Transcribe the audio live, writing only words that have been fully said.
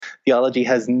theology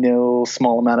has no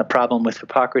small amount of problem with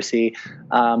hypocrisy.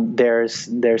 There's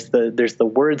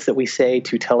the words that we say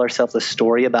to tell ourselves a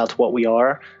story about what we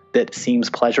are that seems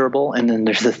pleasurable, and then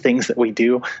there's the things that we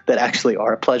do that actually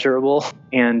are pleasurable.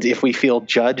 And if we feel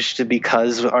judged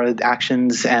because our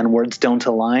actions and words don't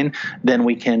align, then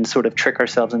we can sort of trick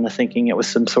ourselves into thinking it was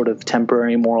some sort of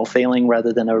temporary moral failing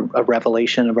rather than a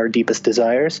revelation of our deepest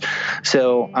desires.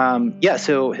 So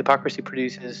so hypocrisy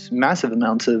produces massive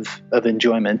amounts of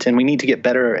enjoyment, and we need to get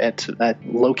better at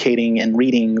locating and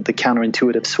reading the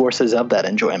counterintuitive sources of that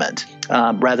enjoyment,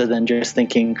 rather than just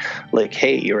thinking like,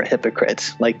 hey, you're a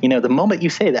hypocrite. Like, the moment you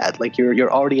say that, like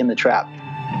you're already in the trap.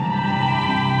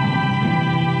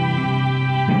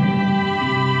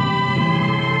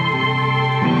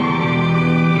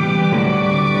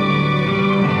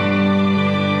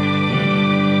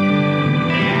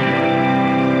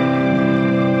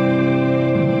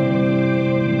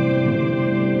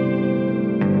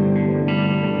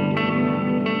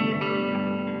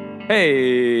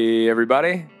 Hey,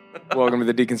 everybody. Welcome to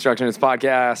the Deconstructionist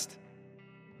Podcast.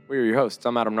 We are your hosts.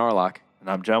 I'm Adam Narlock. And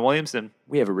I'm John Williamson.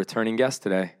 We have a returning guest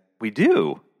today. We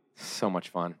do. So much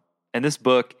fun. And this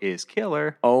book is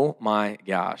killer. Oh my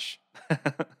gosh.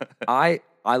 I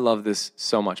love this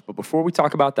so much. But before we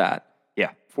talk about that,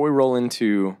 before we roll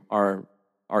into our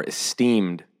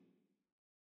esteemed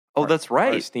that's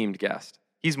right. Our esteemed guest.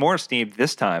 He's more esteemed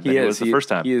this time than he was the first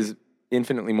time. He is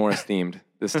infinitely more esteemed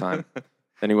this time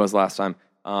than he was last time.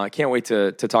 I can't wait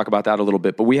to talk about that a little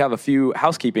bit. But we have a few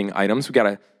housekeeping items we got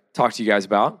to talk to you guys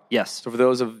about. Yes. So for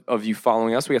those of you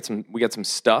following us, we got some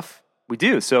stuff. We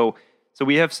do. So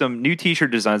we have some new T-shirt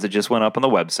designs that just went up on the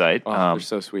website. Oh, they're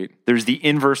so sweet. There's the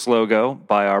Inverse logo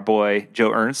by our boy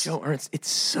Joe Ernst. Joe Ernst, it's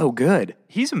so good.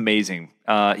 He's amazing.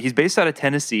 He's based out of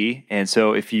Tennessee, and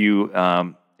so if you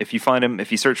find him,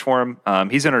 if you search for him,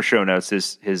 he's in our show notes.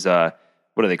 His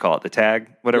what do they call it? The tag,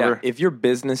 whatever. Yeah, if your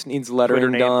business needs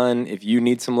lettering done, if you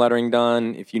need some lettering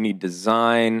done, if you need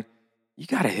design, you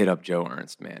got to hit up Joe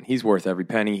Ernst, man. He's worth every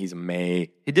penny. He's amazing.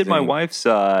 He did my wife's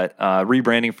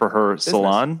rebranding for her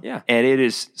salon, and it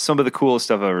is some of the coolest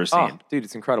stuff I've ever seen. Oh, dude,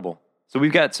 it's incredible. So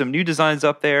we've got some new designs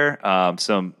up there,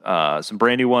 some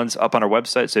brand new ones up on our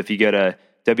website. So if you go to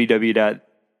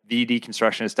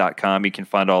www.thedeconstructionist.com, you can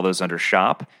find all those under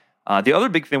shop. The other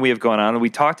big thing we have going on, and we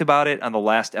talked about it on the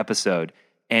last episode,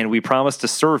 and we promised a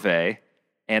survey,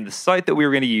 and the site that we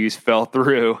were going to use fell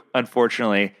through,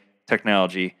 unfortunately,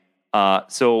 technology.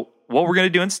 So what we're going to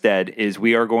do instead is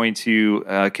we are going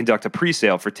to conduct a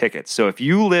pre-sale for tickets. So if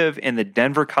you live in the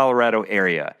Denver, Colorado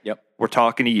area, we're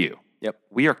talking to you.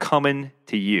 We are coming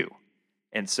to you.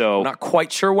 And so we're not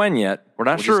quite sure when yet. We're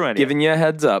just giving you a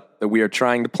heads up that we are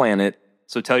trying to plan it.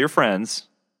 So tell your friends.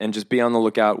 And just be on the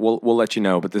lookout. We'll let you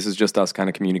know, but this is just us kind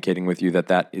of communicating with you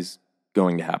that is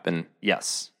going to happen.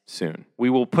 Yes. Soon.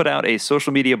 We will put out a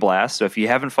social media blast. So if you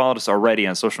haven't followed us already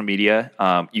on social media,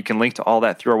 you can link to all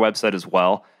that through our website as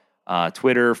well.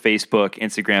 Twitter, Facebook,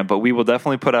 Instagram. But we will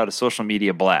definitely put out a social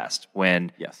media blast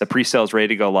when the pre-sale is ready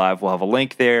to go live. We'll have a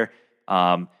link there.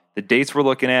 The dates we're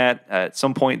looking at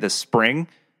some point this spring.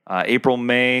 April,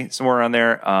 May, somewhere around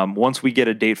there. Once we get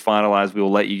a date finalized, we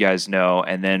will let you guys know.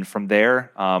 And then from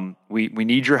there, we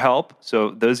need your help. So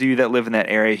those of you that live in that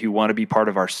area who want to be part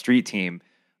of our street team,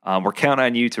 we're counting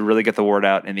on you to really get the word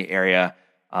out in the area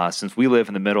since we live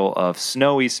in the middle of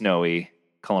snowy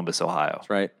Columbus, Ohio. That's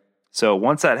right. So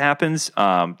once that happens,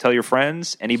 tell your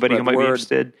friends, anybody who might be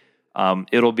interested.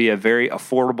 It'll be a very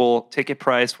affordable ticket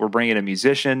price. We're bringing a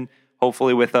musician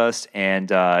hopefully with us,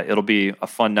 and it'll be a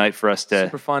fun night for us to...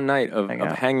 Super fun night of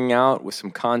hanging out with some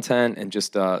content and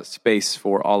just space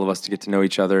for all of us to get to know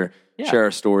each other, share our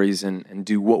stories, and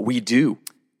do what we do.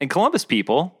 And Columbus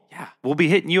people, we'll be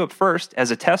hitting you up first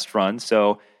as a test run,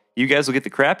 so you guys will get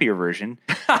the crappier version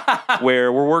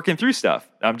where we're working through stuff.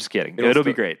 I'm just kidding. It'll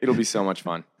be great. It'll be so much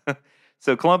fun.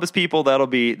 So Columbus people, that'll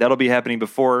be happening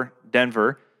before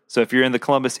Denver. So if you're in the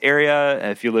Columbus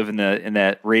area, if you live in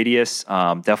that radius,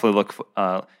 definitely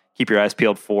keep your eyes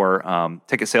peeled for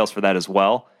ticket sales for that as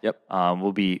well.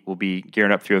 We'll be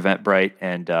gearing up through Eventbrite,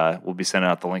 and we'll be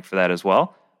sending out the link for that as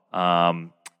well.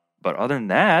 But other than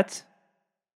that,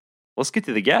 let's get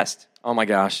to the guest. Oh my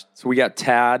gosh! So we got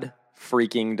Tad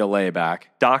freaking DeLay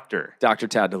back. Dr.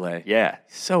 Tad DeLay. Yeah,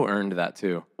 so earned that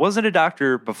too. Wasn't a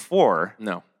doctor before.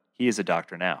 No, he is a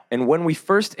doctor now. And when we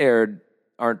first aired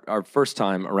our first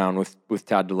time around with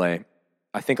Tad DeLay,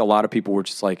 I think a lot of people were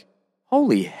just like,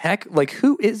 holy heck, like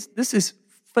this is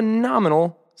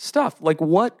phenomenal stuff. Like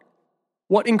what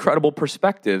incredible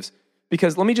perspectives.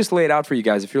 Because let me just lay it out for you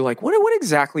guys. If you're like, what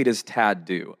exactly does Tad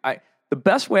do? The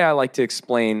best way I like to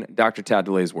explain Dr. Tad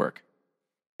DeLay's work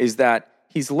is that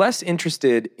he's less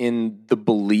interested in the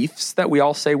beliefs that we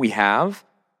all say we have,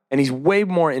 and he's way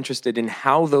more interested in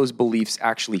how those beliefs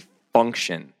actually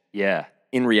function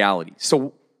in reality.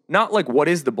 So not like what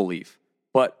is the belief,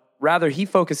 but rather he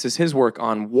focuses his work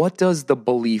on what does the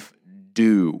belief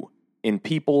do in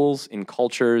peoples, in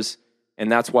cultures,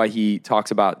 and that's why he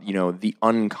talks about, the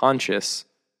unconscious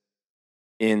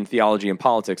in theology and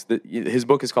politics. His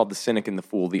book is called The Cynic and the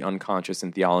Fool, The Unconscious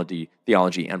in Theology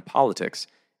and Politics.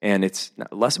 And it's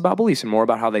less about beliefs and more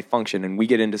about how they function. And we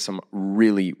get into some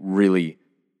really, really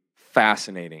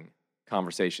fascinating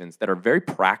conversations that are very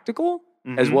practical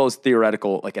as well as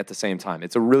theoretical, like at the same time.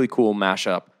 It's a really cool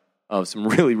mashup of some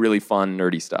really, really fun,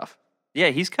 nerdy stuff. Yeah,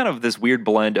 he's kind of this weird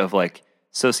blend of like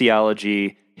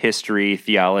sociology, history,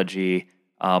 theology,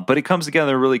 but it comes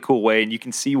together in a really cool way, and you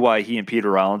can see why he and Peter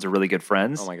Rollins are really good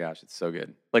friends. Oh my gosh, it's so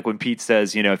good. Like when Pete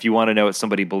says, if you want to know what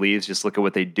somebody believes, just look at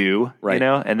what they do, right.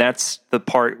 And that's the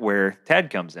part where Tad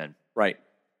comes in. Right.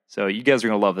 So you guys are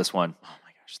going to love this one. Oh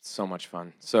my gosh, it's so much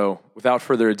fun. So without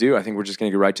further ado, I think we're just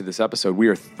going to go right to this episode. We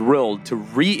are thrilled to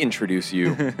reintroduce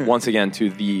you once again to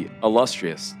the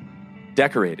illustrious,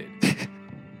 decorated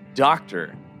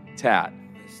Dr. Tad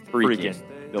freaking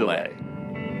DeLay.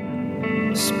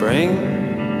 Spring,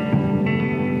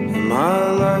 and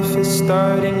my life is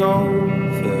starting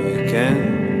over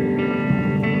again.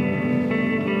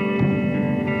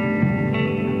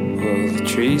 Well, the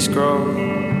trees grow,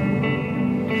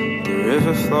 the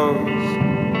river flows,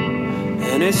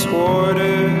 and its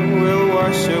water will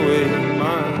wash away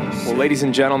my sins. Well, ladies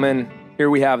and gentlemen, here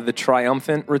we have the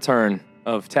triumphant return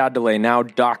of Tad DeLay, now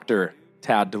Dr.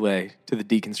 Tad DeLay, to the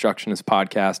Deconstructionist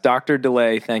podcast. Dr.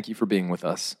 DeLay, thank you for being with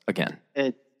us again.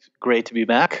 It's great to be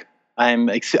back. I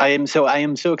am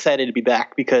so excited to be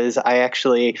back because I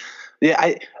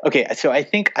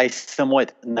think I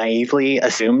somewhat naively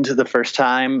assumed the first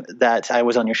time that I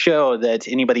was on your show that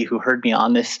anybody who heard me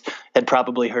on this had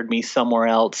probably heard me somewhere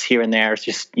else here and there,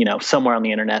 just, somewhere on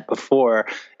the internet before.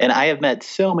 And I have met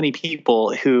so many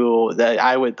people who that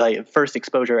I would like first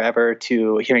exposure ever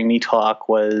to hearing me talk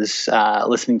was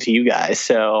listening to you guys.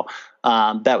 So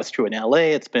that was true in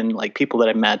LA. It's been like people that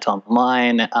I've met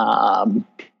online,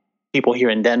 people here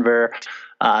in Denver,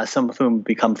 some of whom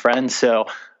become friends. So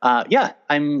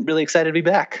I'm really excited to be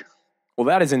back. Well,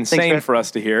 that is insane for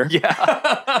us to hear.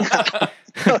 Yeah.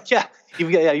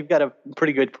 Yeah, you've got a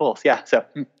pretty good pulse. Yeah, so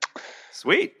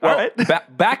sweet. All right.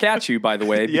 Back at you, by the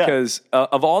way, because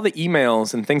of all the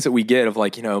emails and things that we get of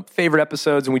like, favorite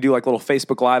episodes, and we do like little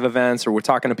Facebook Live events, or we're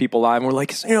talking to people live, and we're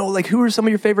like, like who are some of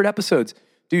your favorite episodes?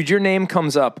 Dude, your name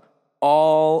comes up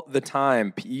all the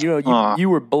time. You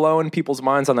were blowing people's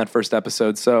minds on that first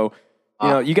episode. So,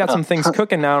 you got some things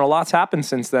cooking now, and a lot's happened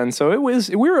since then. So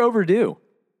we were overdue.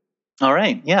 All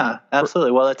right. Yeah,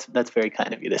 absolutely. Well, that's very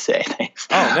kind of you to say. Thanks.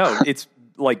 Oh, no, it's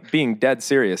like being dead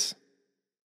serious.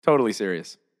 Totally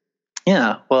serious.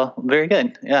 Yeah. Well, very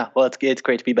good. Yeah. Well, it's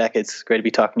great to be back. It's great to be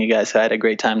talking to you guys. I had a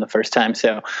great time the first time.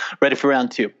 So ready for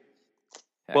round two.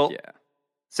 Well,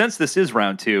 since this is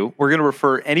round two, we're going to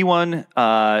refer anyone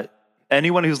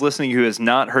who's listening who has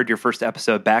not heard your first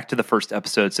episode back to the first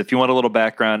episode. So if you want a little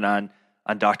background on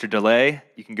Dr. DeLay,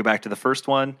 you can go back to the first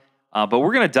one. But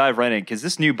we're going to dive right in because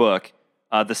this new book,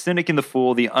 The Cynic and the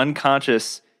Fool, The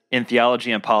Unconscious in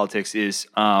Theology and Politics, is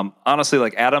honestly,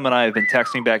 like Adam and I have been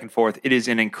texting back and forth. It is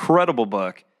an incredible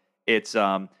book. It's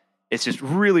just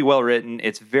really well written.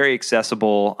 It's very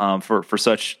accessible for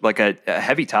such like a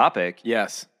heavy topic.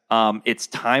 Yes. It's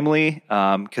timely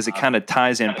because it kind of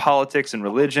ties in politics and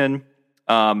religion.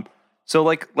 So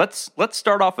like let's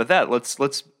start off with that.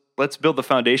 Let's build the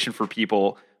foundation for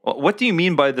people. What do you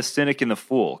mean by the cynic and the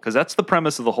fool? Because that's the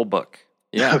premise of the whole book.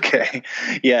 Yeah. Okay.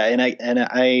 Yeah, and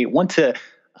I want to.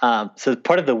 So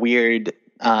part of the weird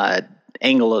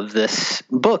angle of this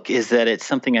book is that it's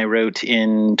something I wrote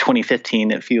in 2015.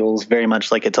 It feels very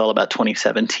much like it's all about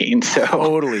 2017. So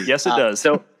totally. Yes, it does.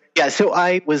 So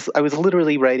I was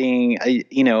literally writing,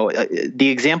 the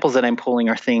examples that I'm pulling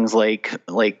are things like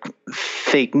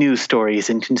fake news stories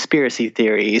and conspiracy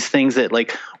theories, things that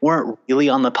like weren't really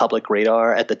on the public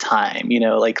radar at the time,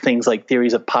 like things like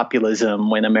theories of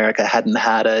populism when America hadn't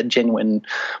had a genuine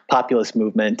populist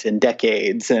movement in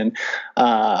decades. And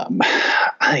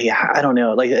I don't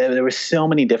know, like there were so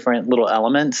many different little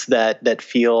elements that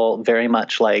feel very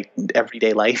much like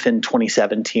everyday life in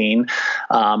 2017.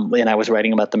 And I was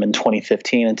writing about them in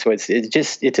 2015, and so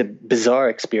it's a bizarre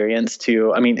experience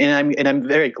and I'm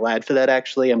very glad for that.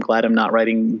 Actually, I'm glad I'm not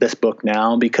writing this book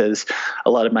now because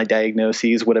a lot of my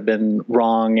diagnoses would have been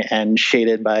wrong and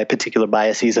shaded by particular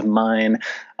biases of mine.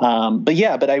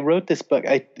 But I wrote this book.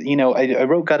 I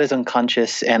wrote God is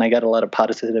Unconscious, and I got a lot of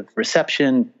positive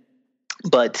reception.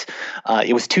 but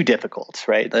it was too difficult,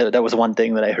 right? That was one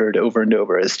thing that I heard over and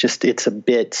over. It's a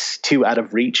bit too out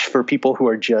of reach for people who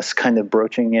are just kind of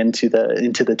broaching into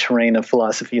the terrain of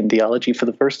philosophy and theology for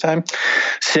the first time.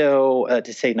 So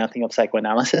to say nothing of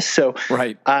psychoanalysis. So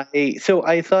Right.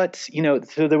 I thought,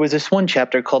 so there was this one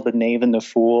chapter called The Knave and the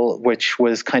Fool, which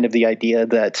was kind of the idea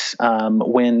that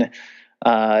when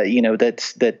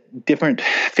that different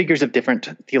figures of different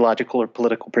theological or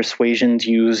political persuasions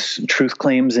use truth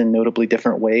claims in notably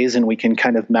different ways, and we can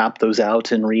kind of map those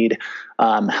out and read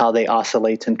how they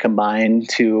oscillate and combine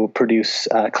to produce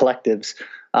collectives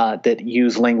that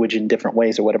use language in different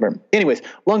ways or whatever. Anyways,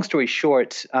 long story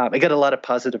short, I got a lot of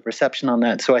positive reception on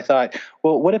that. So I thought,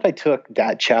 well, what if I took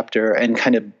that chapter and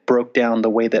kind of broke down the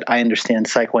way that I understand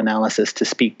psychoanalysis to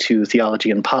speak to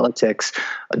theology and politics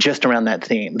just around that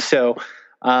theme? So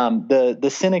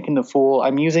the cynic and the fool,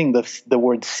 I'm using the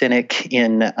word cynic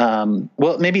in,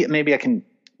 maybe I can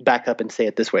back up and say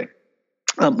it this way.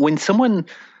 When someone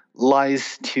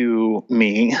lies to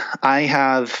me, I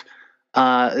have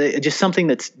just something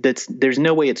that's there's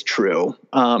no way it's true.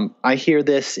 I hear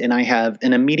this and I have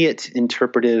an immediate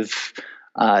interpretive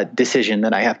decision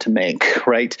that I have to make,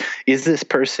 right? Is this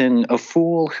person a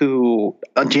fool who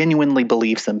genuinely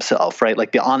believes themselves, right?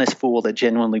 Like the honest fool that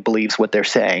genuinely believes what they're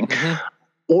saying. Mm-hmm.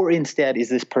 Or instead, is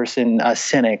this person a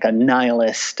cynic, a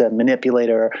nihilist, a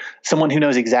manipulator, someone who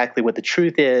knows exactly what the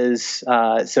truth is?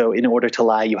 So in order to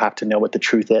lie, you have to know what the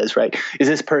truth is, right? Is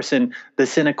this person the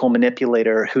cynical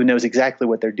manipulator who knows exactly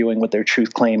what they're doing with their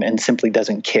truth claim and simply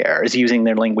doesn't care, is using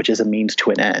their language as a means to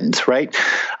an end, right?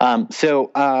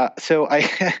 So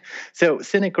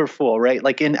cynic or fool, right?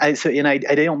 Like, I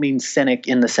don't mean cynic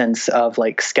in the sense of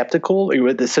like skeptical.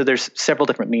 So there's several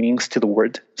different meanings to the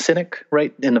word cynic,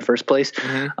 right? In the first place.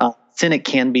 Mm-hmm. Cynic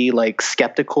can be like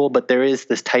skeptical, but there is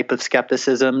this type of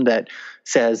skepticism that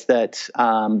says that,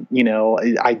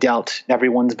 I doubt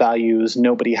everyone's values.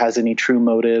 Nobody has any true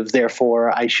motive.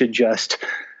 Therefore, I should just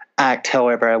act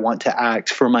however I want to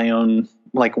act for my own,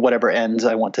 like whatever ends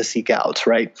I want to seek out,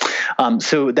 right?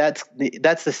 So that's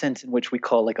the sense in which we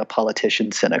call like a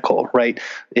politician cynical, right?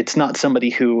 It's not somebody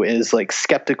who is like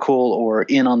skeptical or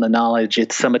in on the knowledge.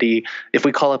 It's somebody, if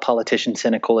we call a politician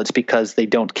cynical, it's because they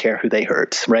don't care who they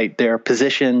hurt, right? Their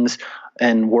positions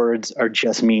and words are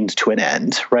just means to an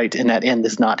end, right? And that end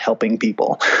is not helping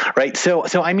people, right? So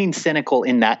I mean cynical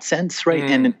in that sense, right?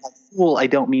 And fool, I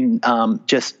don't mean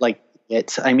just like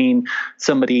I mean,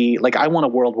 somebody like I want a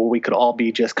world where we could all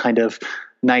be just kind of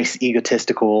nice,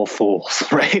 egotistical fools,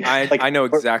 right? I know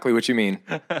exactly what you mean.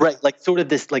 Right, like sort of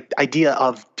this like idea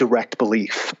of direct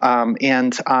belief,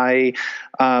 and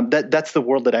that's the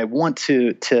world that I want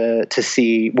to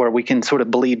see, where we can sort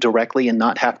of believe directly and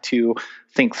not have to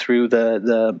think through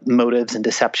the motives and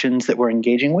deceptions that we're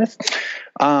engaging with.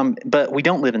 But we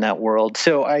don't live in that world.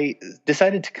 So I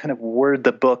decided to kind of word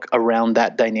the book around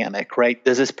that dynamic, right?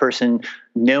 Does this person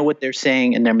know what they're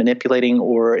saying and they're manipulating,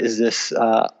 or is this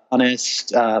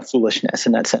honest foolishness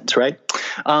in that sense, right?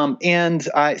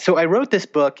 So I wrote this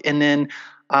book, and then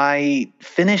I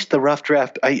finished the rough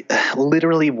draft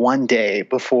literally one day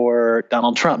before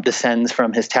Donald Trump descends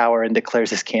from his tower and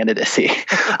declares his candidacy.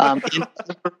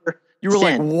 You were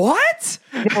like, what?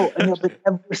 No, but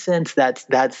ever since that's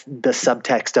the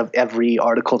subtext of every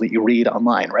article that you read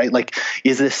online, right? Like,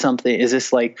 is this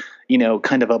like,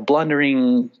 kind of a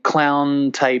blundering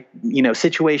clown type,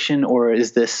 situation, or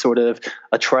is this sort of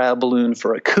a trial balloon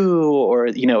for a coup, or,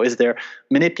 is there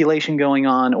manipulation going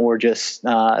on, or just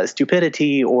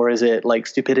stupidity, or is it like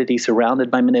stupidity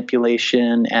surrounded by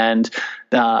manipulation? And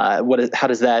how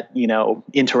does that,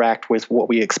 interact with what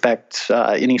we expect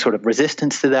any sort of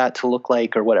resistance to that to look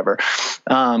like, or whatever.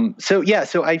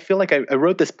 So I feel like I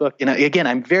wrote this book, and again,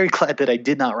 I'm very glad that I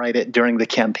did not write it during the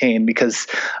campaign, because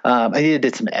I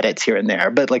did some edits here and there,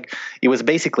 but like it was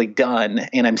basically done,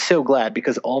 and I'm so glad,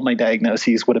 because all my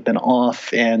diagnoses would have been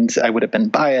off, and I would have been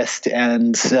biased,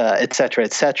 and et cetera,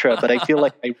 et cetera. But I feel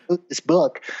like I wrote this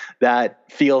book that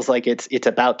feels like it's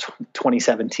about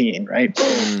 2017, right?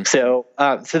 So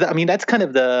that's kind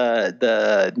of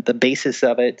the basis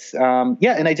of it.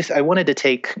 And I wanted to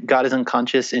take God is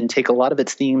Unconscious and take a lot of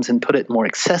its themes and put it more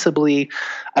accessibly.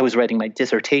 I was writing my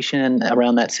dissertation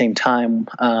around that same time,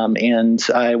 and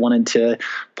I wanted to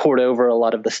port over a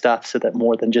lot of the stuff so that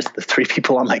more than just the 3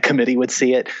 people on my committee would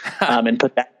see it, and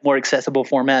put that more accessible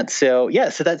format. So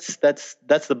that's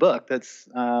the book. That's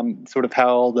sort of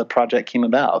how the project came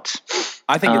about.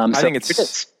 I think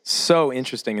it's so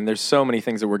interesting, and there's so many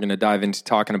things that we're going to dive into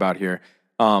talking about here.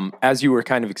 As you were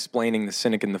kind of explaining the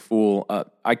cynic and the fool,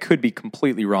 I could be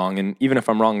completely wrong, and even if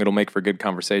I'm wrong, it'll make for good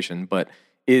conversation. But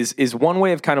is one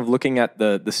way of kind of looking at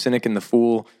the cynic and the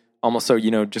fool almost so,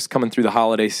 just coming through the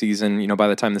holiday season, by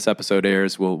the time this episode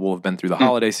airs, we'll have been through the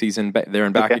holiday season, there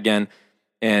and back again.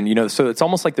 And, so it's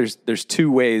almost like there's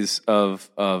two ways of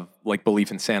like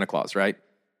belief in Santa Claus, right?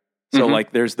 So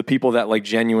like there's the people that like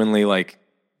genuinely like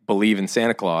believe in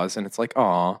Santa Claus, and it's like,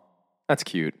 aw, that's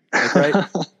cute, like, right?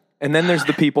 And then there's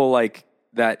the people like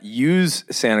that use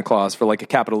Santa Claus for like a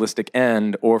capitalistic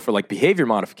end or for like behavior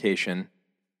modification,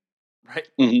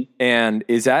 right? And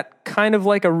is that kind of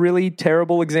like a really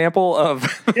terrible example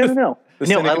of? No.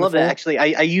 I love that. Actually,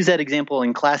 I use that example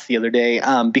in class the other day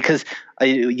because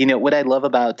what I love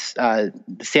about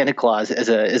Santa Claus as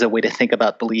a way to think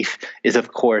about belief is,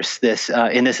 of course, this.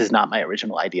 And this is not my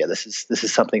original idea. This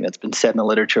is something that's been said in the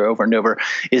literature over and over.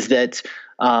 Is that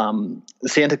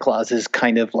Santa Claus is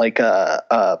kind of like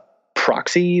a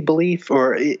proxy belief,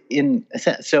 or in a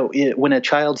sense. So when a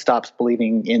child stops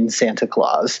believing in Santa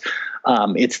Claus,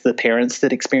 it's the parents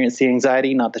that experience the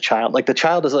anxiety, not the child. Like the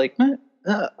child is like,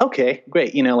 okay,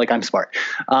 great. Like I'm smart.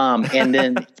 And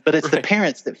then, but it's the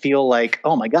parents that feel like,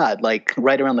 oh my God, like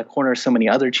right around the corner, so many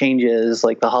other changes,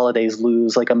 like the holidays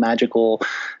lose like a magical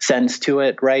sense to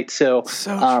it. Right. So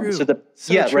true.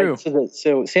 Right.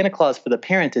 So Santa Claus for the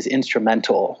parent is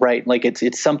instrumental, right? Like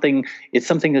it's something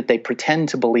that they pretend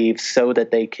to believe so that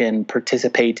they can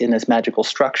participate in this magical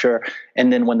structure.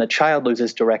 And then when the child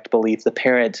loses direct belief, the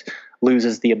parent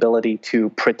loses the ability to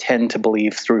pretend to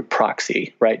believe through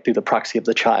proxy, right? Through the proxy of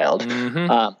the child.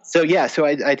 So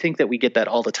I think that we get that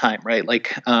all the time, right?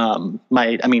 Like,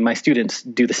 my students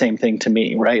do the same thing to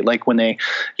me, right? Like when they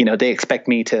expect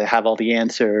me to have all the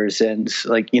answers, and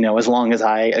like, as long as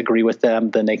I agree with them,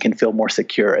 then they can feel more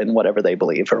secure in whatever they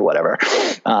believe or whatever.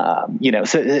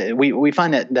 So we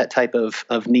find that type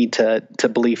of need to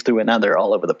believe through another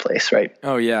all over the place, right?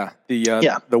 Oh yeah.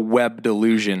 The web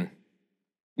delusion.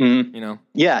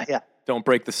 Yeah. Don't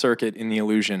break the circuit in the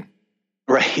illusion.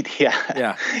 Right.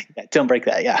 Yeah. Don't break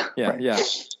that. Yeah. Right. Yeah.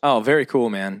 Oh, very cool,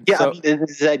 man. Yeah. So,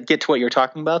 does that get to what you're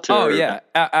talking about? Oh yeah,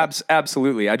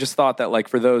 absolutely. I just thought that like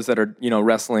for those that are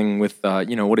wrestling with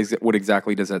what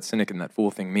exactly does that cynic and that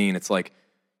fool thing mean? It's like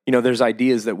there's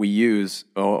ideas that we use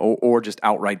or just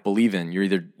outright believe in.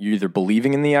 You're either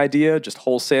believing in the idea just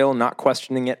wholesale, not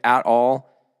questioning it at all,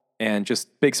 and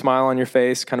just big smile on your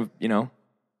face, kind of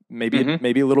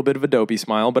maybe a little bit of a dopey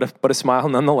smile, but a smile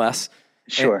nonetheless.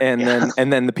 Sure. And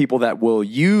then the people that will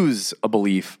use a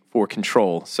belief for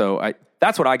control. So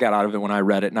that's what I got out of it when I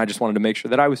read it, and I just wanted to make sure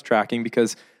that I was tracking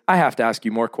because I have to ask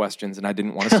you more questions, and I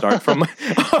didn't want to start from a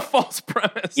false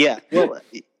premise. Yeah. Well,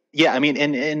 yeah, I mean,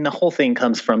 and the whole thing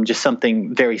comes from just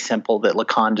something very simple that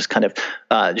Lacan just kind of,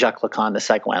 Jacques Lacan, the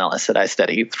psychoanalyst that I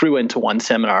study, threw into one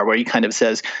seminar where he kind of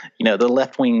says, the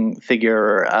left-wing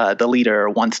figure, the leader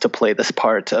wants to play this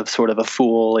part of sort of a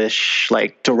foolish,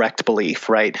 like direct belief,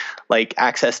 right? Like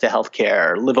access to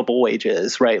healthcare, livable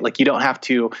wages, right? Like you don't have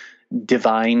to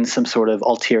divine some sort of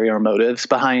ulterior motives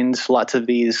behind lots of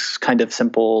these kind of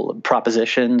simple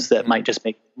propositions that might just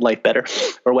make life better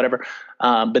or whatever.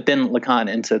 But then Lacan,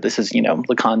 and so this is,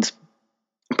 Lacan's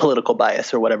political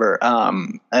bias or whatever.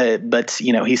 But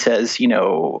he says,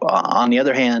 on the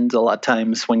other hand, a lot of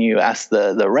times when you ask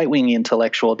the right-wing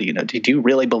intellectual, do you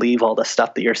really believe all the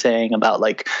stuff that you're saying about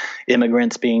like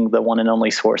immigrants being the one and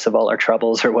only source of all our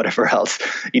troubles or whatever else?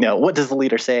 What does the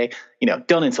leader say?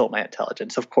 Don't insult my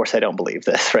intelligence. Of course I don't believe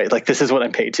this, right? Like this is what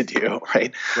I'm paid to do,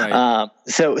 right?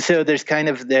 So there's kind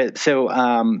of there. So,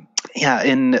 yeah,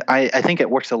 and I think it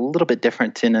works a little bit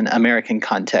different in an American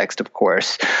context, of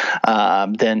course,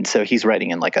 so he's writing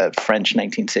in like a French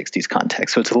 1960s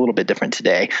context, so it's a little bit different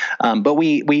today. But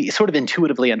we sort of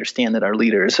intuitively understand that our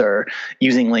leaders are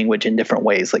using language in different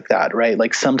ways like that, right?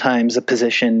 Like sometimes a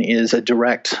position is a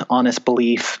direct, honest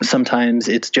belief. Sometimes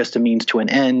it's just a means to an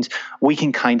end. We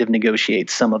can kind of negotiate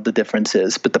some of the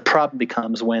differences, but the problem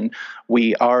becomes when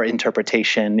our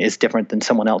interpretation is different than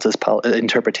someone else's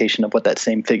interpretation of what that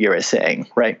same figure is saying,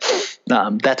 right?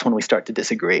 That's when we start to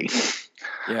disagree.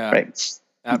 Yeah. Right.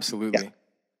 Absolutely.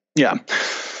 Yeah.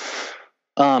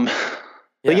 But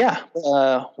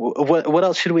what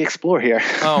else should we explore here?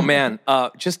 Oh man,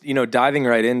 just diving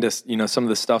right into some of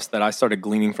the stuffs that I started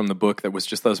gleaning from the book. That was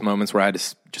just those moments where I had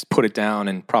to just put it down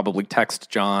and probably text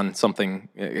John something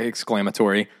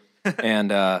exclamatory,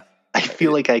 and I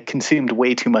feel like I consumed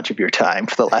way too much of your time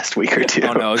for the last week or two.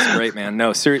 Oh no, it's great, man.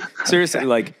 No, seriously,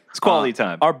 like it's quality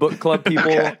time. Our book club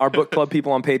people, our book club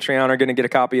people on Patreon are going to get a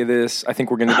copy of this. I think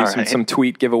we're going to do some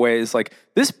tweet giveaways. Like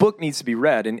this book needs to be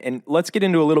read, and let's get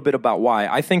into a little bit about why.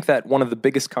 I think that one of the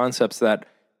biggest concepts that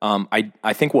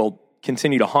I think will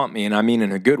continue to haunt me, and I mean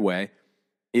in a good way,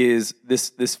 is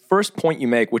this first point you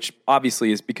make, which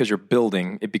obviously is because you're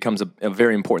building. It becomes a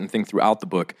very important thing throughout the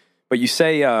book. but you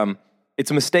say it's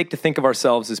a mistake to think of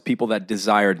ourselves as people that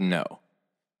desire to know.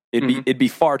 It'd be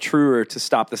far truer to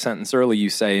stop the sentence early, you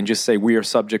say, and just say we are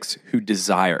subjects who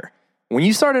desire. When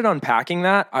you started unpacking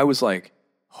that, I was like,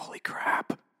 holy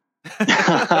crap.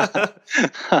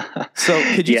 So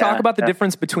could you talk about the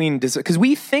difference between, because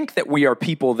we think that we are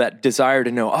people that desire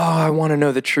to know, I want to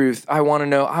know the truth. I want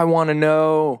to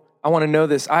know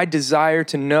this. I desire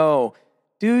to know.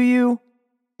 Do you?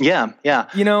 Yeah.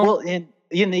 You know? Well,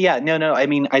 no. I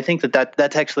mean, I think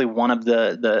that's actually one of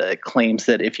the claims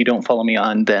that if you don't follow me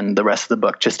on, then the rest of the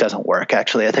book just doesn't work.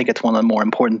 Actually, I think it's one of the more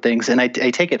important things. And I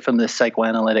take it from this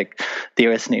psychoanalytic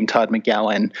theorist named Todd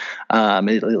McGowan,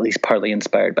 at least partly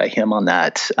inspired by him on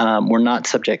that. We're not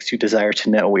subjects who desire to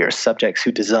know. We are subjects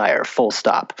who desire, full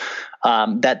stop.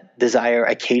 That desire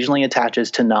occasionally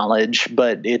attaches to knowledge,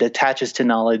 but it attaches to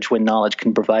knowledge when knowledge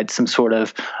can provide some sort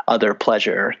of other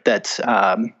pleasure that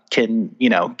can,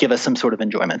 give us some sort of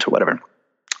enjoyment or whatever.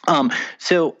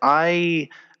 So I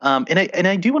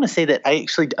do want to say that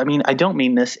I don't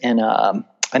mean this in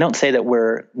I don't say that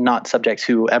we're not subjects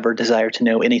who ever desire to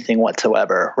know anything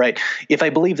whatsoever, right? If I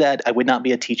believe that, I would not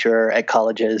be a teacher at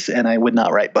colleges and I would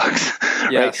not write books,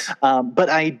 yes. right? But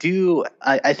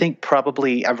I think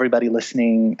probably everybody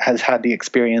listening has had the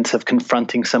experience of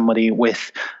confronting somebody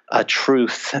with a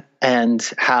truth and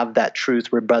have that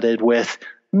truth rebutted with,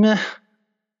 meh,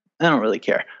 I don't really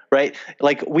care. Right?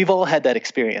 Like we've all had that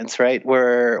experience, right?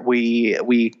 Where we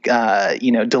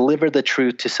deliver the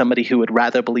truth to somebody who would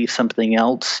rather believe something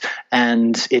else.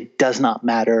 And it does not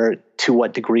matter to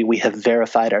what degree we have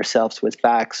verified ourselves with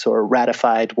facts or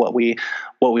ratified what we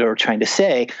were trying to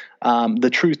say. The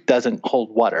truth doesn't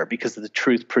hold water because the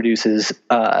truth produces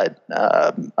a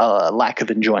lack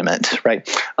of enjoyment, right?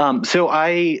 So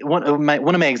one of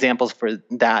my examples for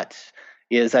that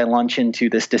is I launch into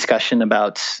this discussion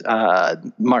about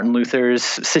Martin Luther's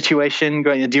situation.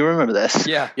 Do you remember this?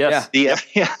 Yeah. Yes.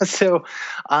 Yeah. So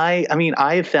I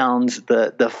have found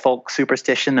the folk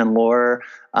superstition and lore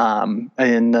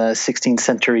in the 16th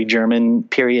century German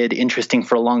period interesting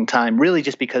for a long time, really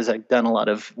just because I've done a lot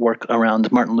of work around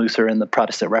Martin Luther and the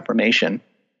Protestant Reformation.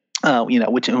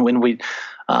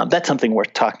 That's something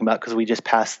worth talking about because we just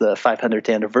passed the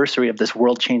 500th anniversary of this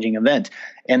world-changing event.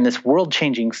 And this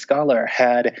world-changing scholar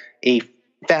had a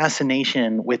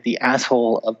fascination with the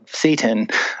asshole of Satan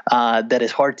that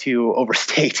is hard to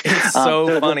overstate. It's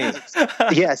so funny.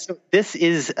 Yeah. So this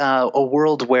is a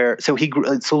world where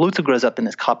Luther grows up in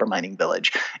this copper mining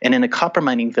village, and in a copper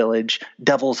mining village,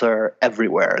 devils are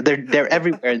everywhere. They're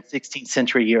everywhere in 16th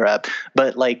century Europe.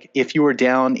 But like if you were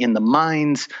down in the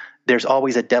mines, there's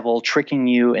always a devil tricking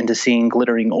you into seeing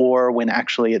glittering ore when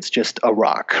actually it's just a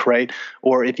rock, right?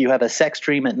 Or if you have a sex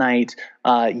dream at night,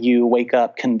 you wake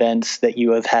up convinced that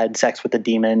you have had sex with a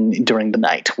demon during the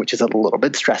night, which is a little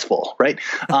bit stressful, right?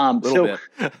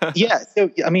 Yeah.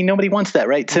 So, I mean, nobody wants that,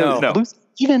 right? So No. Luther,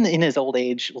 even in his old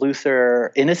age,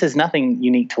 Luther, and this is nothing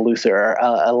unique to Luther,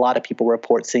 a lot of people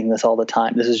report seeing this all the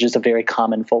time. This is just a very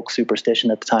common folk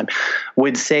superstition at the time,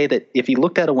 would say that if he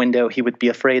looked out a window, he would be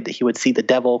afraid that he would see the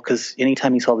devil, because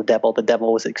anytime he saw the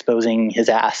devil was exposing his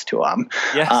ass to him.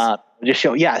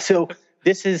 Yes. So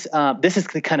this is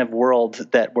the kind of world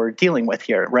that we're dealing with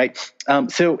here, right?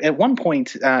 So at one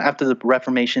point, after the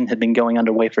Reformation had been going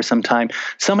underway for some time,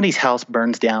 somebody's house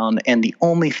burns down, and the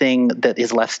only thing that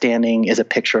is left standing is a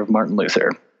picture of Martin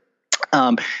Luther.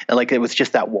 Like it was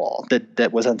just that wall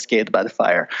that was unscathed by the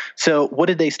fire. So what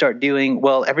did they start doing?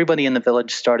 Well, everybody in the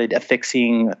village started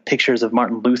affixing pictures of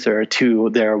Martin Luther to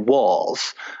their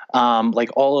walls, like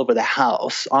all over the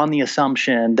house, on the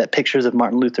assumption that pictures of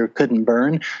Martin Luther couldn't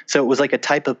burn. So it was like a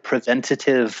type of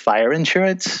preventative fire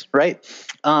insurance, right?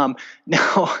 Now,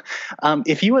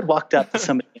 if you had walked up to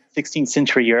somebody in 16th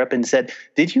century Europe and said,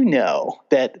 "Did you know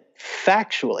that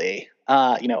factually,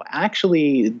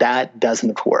 actually that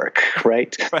doesn't work,"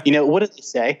 right? What do they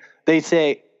say? They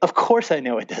say, "Of course I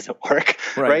know it doesn't work,"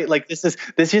 right? Like this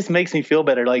just makes me feel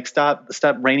better. Like stop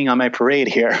raining on my parade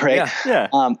here, right? Yeah.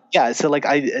 So like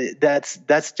that's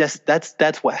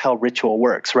how ritual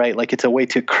works, right? Like it's a way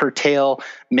to curtail,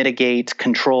 mitigate,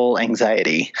 control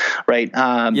anxiety, right?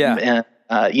 And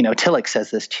Tillich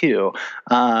says this too.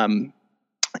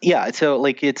 Yeah, so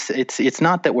like it's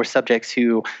not that we're subjects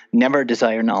who never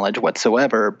desire knowledge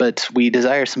whatsoever, but we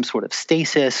desire some sort of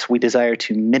stasis. We desire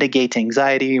to mitigate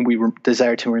anxiety. We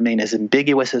desire to remain as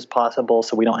ambiguous as possible,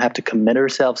 so we don't have to commit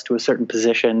ourselves to a certain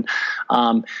position.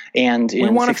 And we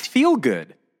want to feel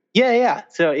good. Yeah.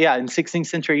 So in 16th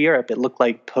century Europe, it looked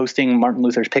like posting Martin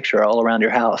Luther's picture all around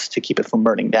your house to keep it from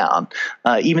burning down,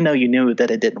 even though you knew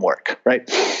that it didn't work, right?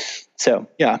 So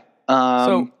yeah.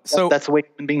 That's the way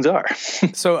human beings are.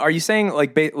 So are you saying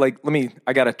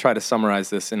I got to try to summarize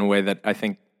this in a way that I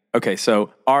think, okay,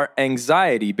 so our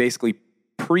anxiety basically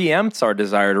preempts our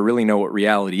desire to really know what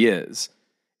reality is.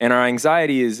 And our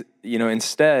anxiety is,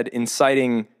 instead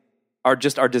inciting our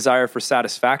desire for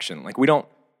satisfaction. Like we don't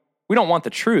want the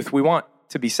truth. We want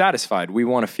to be satisfied. We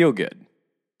want to feel good.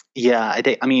 Yeah,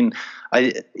 it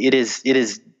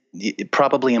is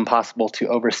probably impossible to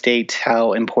overstate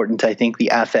how important I think the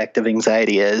affect of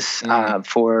anxiety is.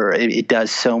 It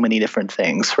does so many different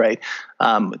things, right?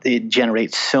 It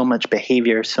generates so much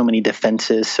behavior, so many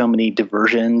defenses, so many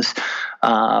diversions.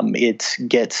 It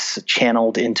gets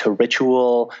channeled into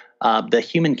ritual. The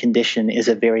human condition is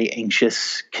a very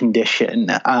anxious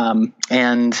condition,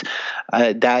 and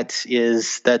that's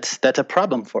a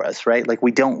problem for us, right? Like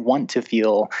we don't want to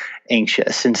feel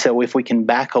anxious, and so if we can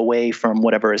back away from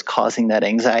whatever is causing that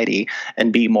anxiety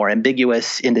and be more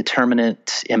ambiguous,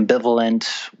 indeterminate, ambivalent,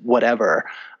 whatever,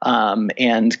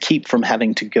 and keep from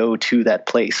having to go to that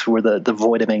place where the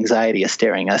void of anxiety is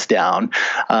staring us down,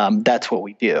 that's what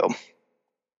we do.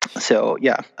 So,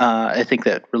 I think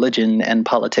that religion and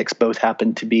politics both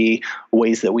happen to be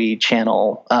ways that we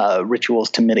channel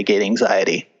rituals to mitigate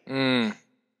anxiety.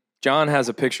 John has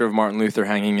a picture of Martin Luther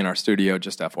hanging in our studio,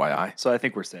 just FYI. So I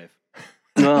think we're safe.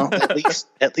 Well,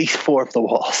 at least 4 of the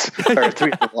walls, or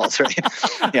 3 of the walls,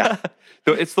 right? Yeah.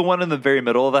 So it's the one in the very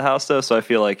middle of the house, though, so I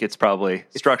feel like it's probably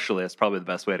the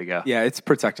best way to go. Yeah, it's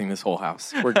protecting this whole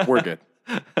house. We're good.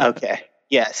 Okay.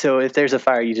 Yeah, so if there's a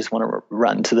fire, you just want to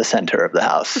run to the center of the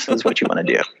house is what you want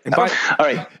to do. All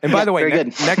right. And by the way,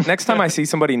 next time I see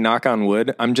somebody knock on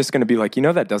wood, I'm just going to be like,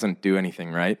 that doesn't do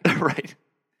anything, right? Right.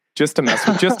 Just to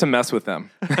mess with them.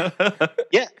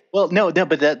 Yeah. Well, no,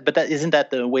 but that isn't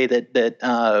that the way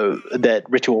that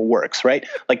ritual works, right?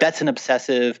 Like that's an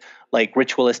obsessive, like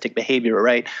ritualistic behavior,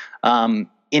 right?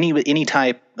 Any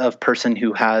type of person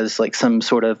who has like some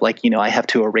sort of like, I have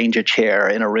to arrange a chair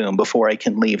in a room before I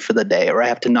can leave for the day, or I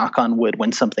have to knock on wood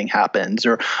when something happens,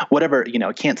 or whatever,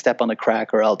 I can't step on a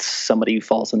crack or else somebody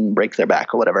falls and breaks their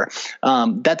back or whatever.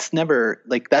 That's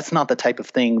not the type of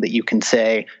thing that you can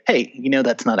say, hey,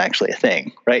 that's not actually a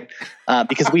thing, right?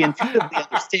 Because we intuitively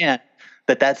understand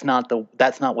that's not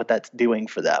what that's doing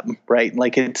for them, right?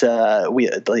 Like and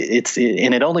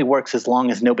it only works as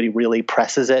long as nobody really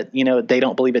presses it. They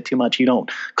don't believe it too much. You don't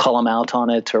call them out on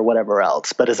it or whatever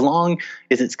else. But as long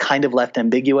as it's kind of left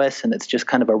ambiguous and it's just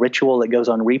kind of a ritual that goes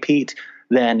on repeat,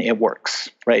 then it works,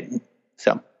 right?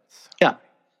 So, yeah.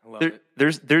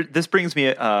 This brings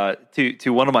me to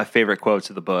one of my favorite quotes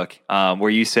of the book, where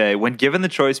you say, "When given the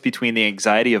choice between the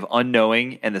anxiety of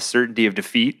unknowing and the certainty of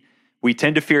defeat, we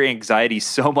tend to fear anxiety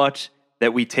so much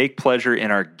that we take pleasure in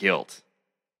our guilt."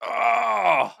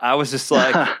 Oh, I was just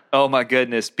like, oh my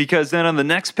goodness. Because then on the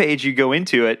next page, you go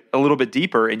into it a little bit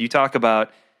deeper and you talk about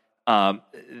how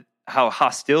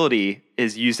hostility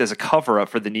is used as a cover-up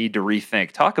for the need to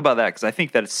rethink. Talk about that, because I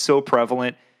think that it's so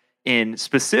prevalent in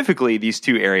specifically these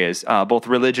two areas, both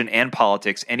religion and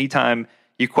politics. Anytime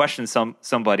you question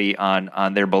somebody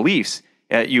on their beliefs,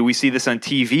 we see this on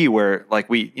TV where like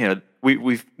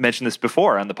we've mentioned this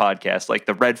before on the podcast, like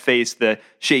the red face, the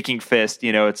shaking fist,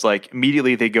 it's like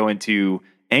immediately they go into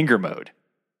anger mode.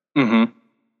 Mm-hmm.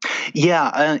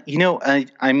 Yeah.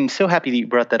 I'm so happy that you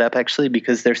brought that up actually,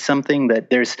 because there's something that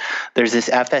there's this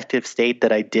affective state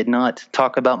that I did not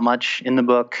talk about much in the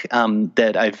book,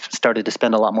 that I've started to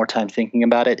spend a lot more time thinking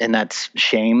about it. And that's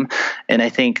shame. And I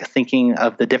think thinking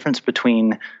of the difference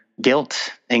between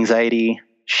guilt, anxiety,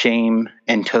 shame,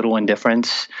 and total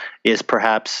indifference is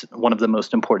perhaps one of the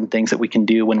most important things that we can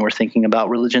do when we're thinking about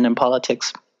religion and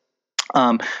politics.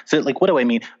 So like, what do I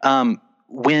mean?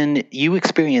 When you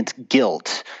experience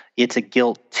guilt, it's a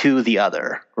guilt to the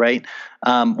other, right?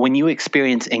 When you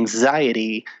experience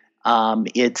anxiety,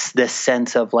 it's this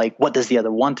sense of like, what does the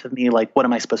other want of me? Like, what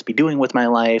am I supposed to be doing with my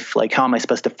life? Like, how am I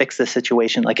supposed to fix this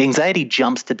situation? Like, anxiety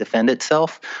jumps to defend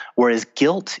itself, whereas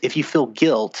guilt, if you feel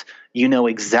guilt, you know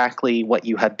exactly what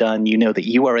you have done. You know that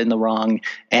you are in the wrong.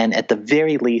 And at the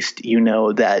very least, you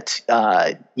know that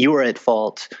you are at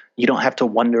fault. You don't have to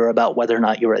wonder about whether or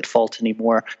not you're at fault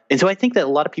anymore. And so I think that a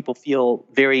lot of people feel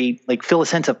feel a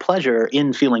sense of pleasure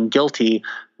in feeling guilty,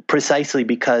 precisely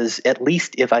because at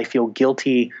least if I feel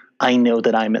guilty, I know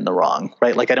that I'm in the wrong,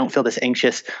 right? Like I don't feel this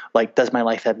anxious, like, does my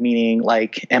life have meaning?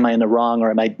 Like, am I in the wrong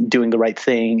or am I doing the right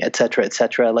thing, et cetera, et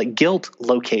cetera? Like guilt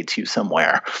locates you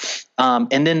somewhere.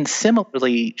 And then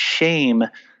similarly, shame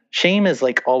is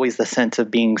like always the sense of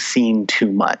being seen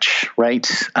too much, right?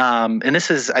 And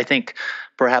this is, I think,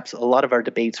 perhaps a lot of our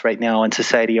debates right now in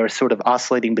society are sort of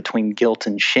oscillating between guilt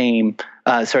and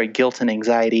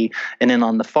anxiety. And then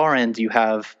on the far end, you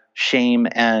have shame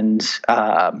and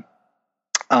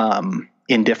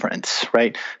indifference,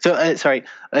 right? So,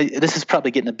 this is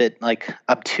probably getting a bit like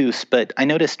obtuse, but I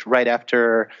noticed right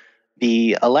after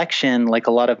the election, like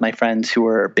a lot of my friends who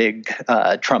were big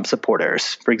Trump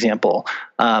supporters, for example,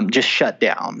 just shut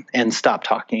down and stopped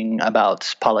talking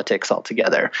about politics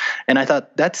altogether. And I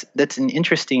thought that's an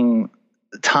interesting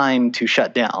time to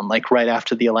shut down, like right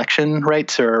after the election,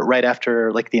 right? Or right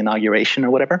after like the inauguration or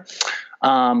whatever.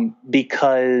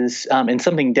 Because and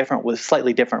something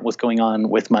slightly different was going on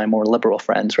with my more liberal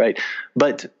friends, right?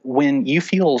 But when you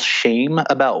feel shame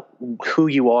about who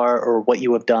you are or what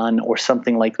you have done or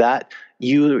something like that,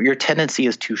 your tendency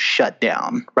is to shut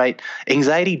down, right?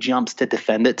 Anxiety jumps to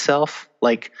defend itself.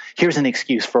 Like, here's an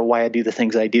excuse for why I do the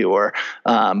things I do, or,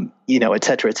 et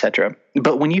cetera, et cetera.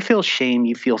 But when you feel shame,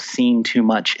 you feel seen too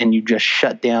much and you just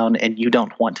shut down and you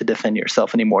don't want to defend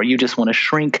yourself anymore. You just want to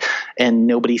shrink and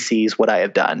nobody sees what I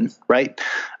have done, right?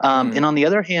 And on the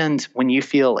other hand, when you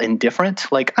feel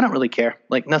indifferent, like, I don't really care,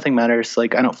 like nothing matters,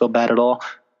 like I don't feel bad at all,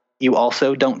 you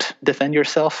also don't defend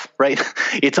yourself, right?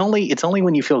 It's only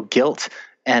when you feel guilt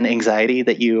and anxiety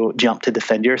that you jump to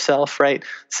defend yourself, right?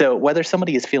 So whether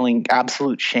somebody is feeling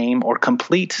absolute shame or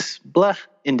complete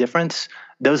indifference,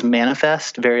 those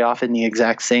manifest very often the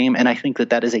exact same. And I think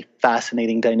that is a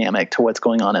fascinating dynamic to what's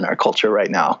going on in our culture right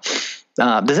now.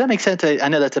 Does that make sense? I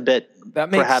know that's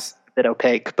perhaps a bit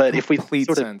opaque, but if we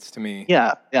complete sense to me.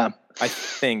 Yeah. I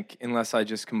think, unless I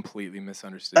just completely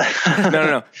misunderstood.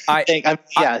 No.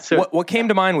 What came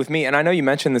to mind with me, and I know you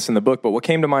mentioned this in the book, but what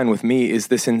came to mind with me is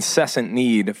this incessant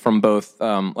need from both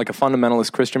like a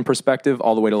fundamentalist Christian perspective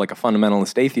all the way to like a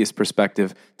fundamentalist atheist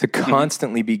perspective to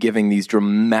constantly be giving these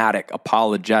dramatic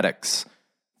apologetics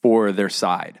for their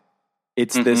side.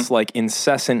 It's this like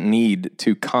incessant need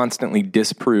to constantly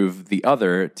disprove the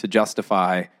other to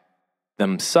justify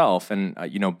themselves. And,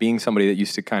 being somebody that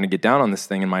used to kind of get down on this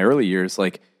thing in my early years,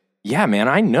 like, yeah, man,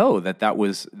 I know there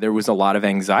was a lot of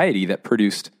anxiety that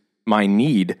produced my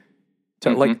need to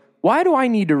like, why do I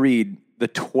need to read the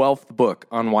 12th book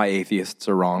on why atheists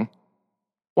are wrong?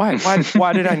 Why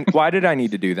did I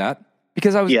need to do that?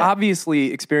 Because I was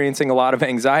obviously experiencing a lot of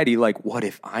anxiety. Like, what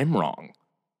if I'm wrong?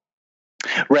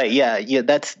 Right. Yeah.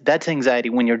 That's anxiety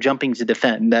when you're jumping to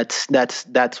defend.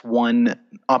 That's one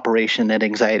operation that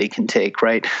anxiety can take.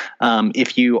 Right.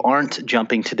 If you aren't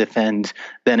jumping to defend,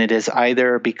 then it is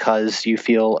either because you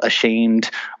feel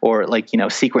ashamed or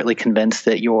secretly convinced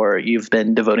that you've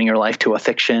been devoting your life to a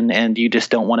fiction and you just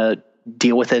don't want to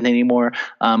deal with it anymore,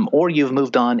 or you've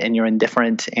moved on and you're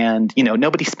indifferent. And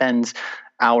nobody spends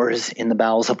hours in the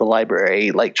bowels of the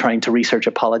library, like trying to research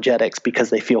apologetics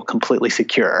because they feel completely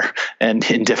secure and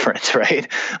indifferent,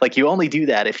 right? Like you only do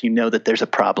that if you know that there's a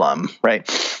problem, right?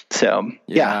 So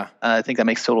I think that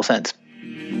makes total sense.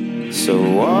 So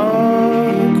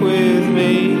walk with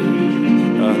me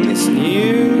on this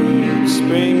new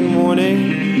spring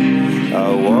morning.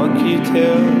 I'll walk you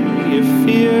till your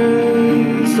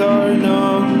fears are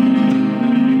numb.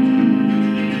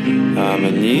 I'm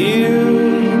a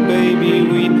new baby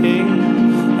weeping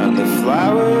on the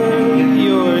flower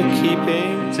you're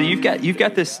keeping. So you've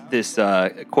got this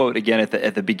quote again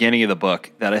at the beginning of the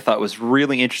book that I thought was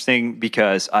really interesting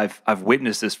because I've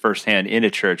witnessed this firsthand in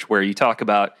a church where you talk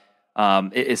about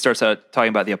it starts out talking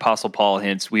about the Apostle Paul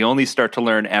hints. We only start to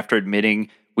learn after admitting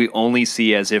we only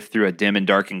see as if through a dim and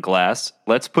darkened glass.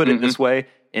 Let's put it this way.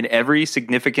 In every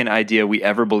significant idea we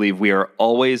ever believe, we are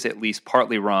always at least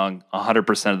partly wrong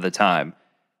 100% of the time.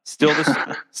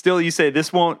 Still, you say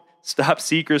this won't stop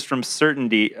seekers of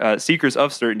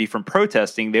certainty from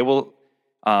protesting. They will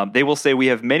say we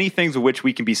have many things of which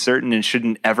we can be certain and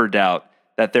shouldn't ever doubt,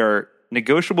 that there are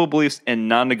negotiable beliefs and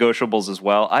non-negotiables as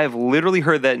well. I have literally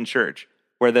heard that in church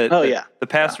where the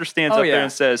pastor stands up there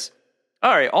and says,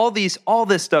 all right, all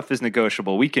this stuff is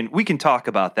negotiable. We can talk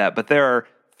about that, but there are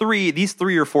these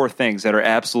three or four things that are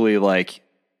absolutely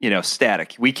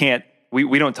static. We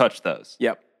don't touch those.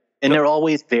 Yep. And they're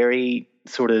always very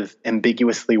sort of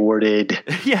ambiguously worded,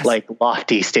 like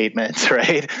lofty statements,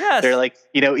 right? Yes. They're like,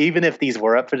 even if these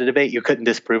were up for the debate, you couldn't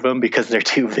disprove them because they're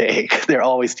too vague. They're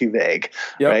always too vague,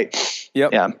 right?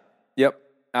 Yep. Yeah. Yep.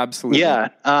 Absolutely. Yeah.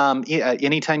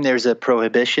 Anytime there's a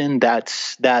prohibition,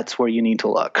 that's where you need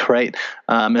to look, right?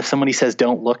 If somebody says,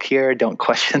 don't look here, don't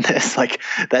question this, like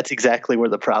that's exactly where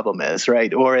the problem is,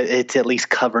 right? Or it's at least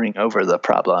covering over the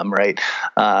problem, right?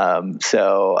 I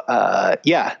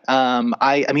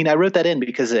wrote that in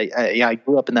because I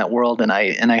grew up in that world and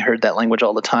I heard that language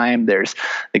all the time. There's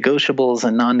negotiables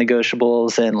and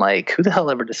non-negotiables, and like, who the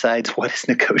hell ever decides what is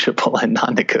negotiable and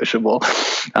non-negotiable?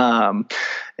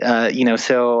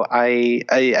 So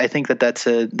I think that's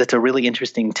a really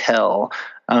interesting tell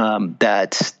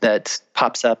that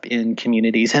pops up in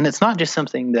communities, and it's not just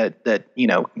something that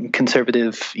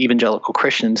conservative evangelical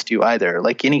Christians do either.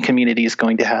 Like, any community is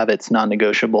going to have its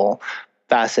non-negotiable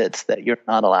facets that you're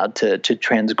not allowed to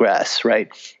transgress, right?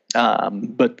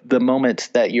 But the moment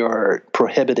that you're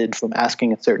prohibited from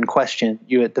asking a certain question,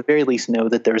 you at the very least know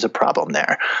that there's a problem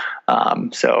there. I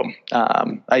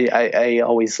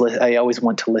always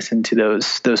want to listen to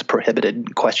those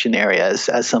prohibited question areas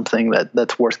as something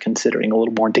that's worth considering a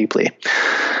little more deeply.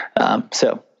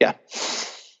 Yeah.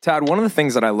 Tad, one of the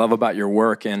things that I love about your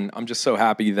work, and I'm just so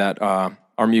happy that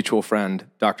our mutual friend,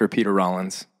 Dr. Peter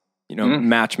Rollins,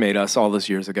 match made us all those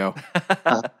years ago.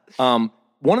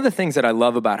 One of the things that I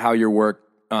love about how your work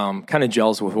kind of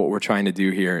gels with what we're trying to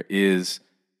do here is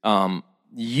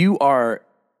you are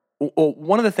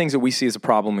one of the things that we see as a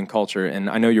problem in culture, and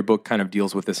I know your book kind of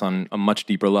deals with this on a much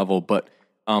deeper level, but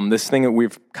this thing that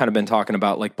we've kind of been talking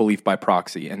about, like belief by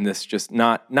proxy, and this just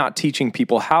not teaching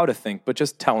people how to think, but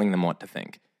just telling them what to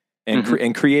think, and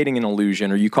and creating an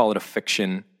illusion, or you call it a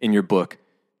fiction in your book,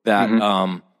 that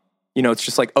it's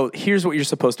just like, oh, here's what you're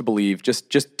supposed to believe,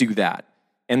 just do that.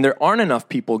 And there aren't enough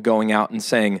people going out and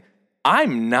saying,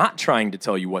 I'm not trying to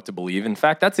tell you what to believe. In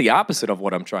fact, that's the opposite of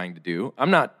what I'm trying to do.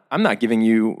 I'm not giving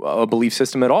you a belief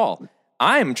system at all.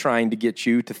 I'm trying to get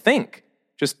you to think,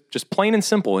 just plain and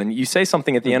simple. And you say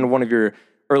something at the end of one of your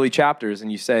early chapters, and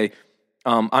you say,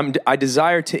 I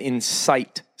desire to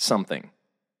incite something,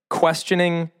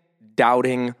 questioning,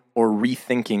 doubting, or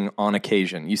rethinking on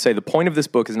occasion. You say the point of this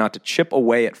book is not to chip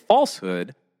away at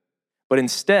falsehood, but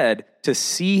instead to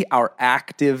see our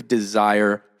active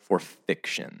desire for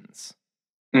fictions.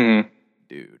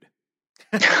 Dude.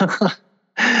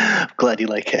 Glad you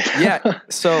like it. Yeah.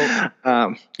 So,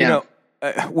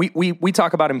 we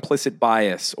talk about implicit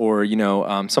bias, or,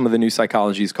 some of the new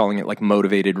psychology is calling it like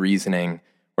motivated reasoning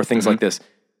or things like this.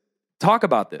 Talk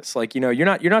about this. Like, you're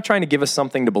not trying to give us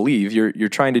something to believe. You're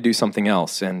trying to do something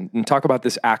else, and talk about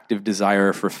this active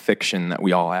desire for fiction that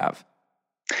we all have.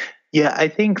 Yeah, I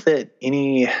think that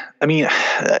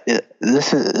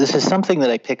this is something that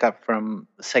I pick up from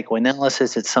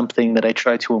psychoanalysis. It's something that I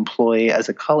try to employ as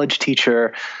a college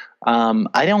teacher.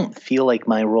 I don't feel like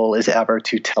my role is ever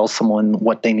to tell someone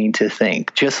what they need to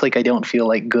think, just like I don't feel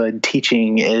like good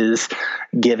teaching is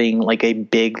giving like a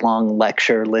big, long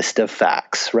lecture list of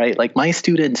facts, right? Like, my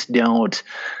students don't.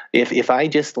 If I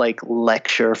just like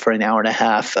lecture for an hour and a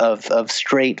half of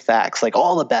straight facts, like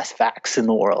all the best facts in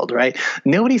the world, right?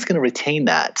 Nobody's going to retain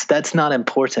that. That's not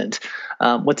important.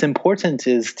 What's important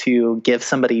is to give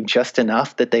somebody just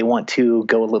enough that they want to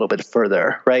go a little bit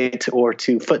further, right? Or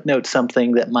to footnote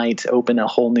something that might open a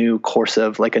whole new course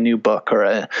of like a new book or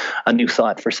a new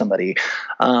thought for somebody.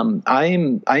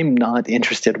 I'm not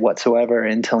interested whatsoever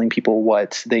in telling people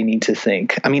what they need to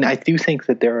think. I mean, I do think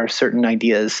that there are certain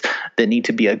ideas that need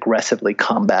to be aggressively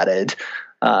combated.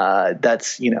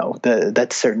 That's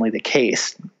certainly the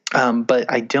case. But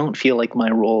I don't feel like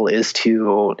my role is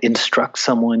to instruct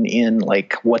someone in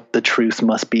like what the truth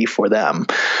must be for them.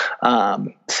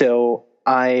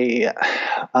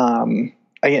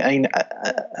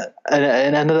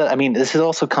 This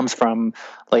also comes from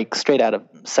like straight out of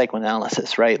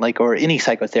psychoanalysis, right? Like, or any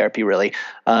psychotherapy, really.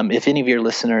 If any of your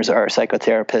listeners are a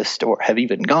psychotherapist or have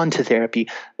even gone to therapy,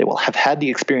 they will have had the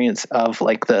experience of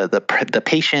like the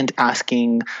patient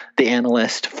asking the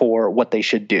analyst for what they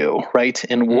should do, right?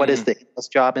 And what is the analyst's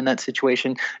job in that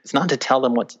situation? It's not to tell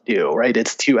them what to do, right?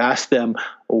 It's to ask them,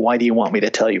 why do you want me to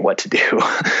tell you what to do,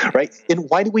 right? And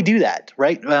why do we do that,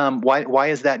 right? Why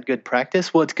is that good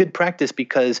practice? Well, it's good practice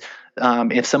because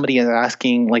if somebody is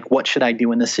asking, like, what should I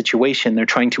do in this situation, they're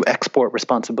trying to export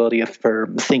responsibility for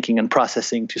thinking and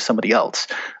processing to somebody else.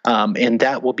 And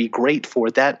that will be great for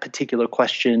that particular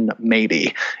question,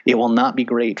 maybe. It will not be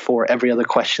great for every other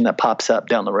question that pops up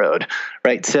down the road,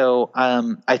 right? So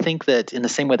I think that in the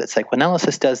same way that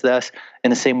psychoanalysis does this, in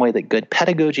the same way that good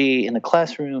pedagogy in the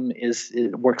classroom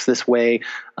works this way,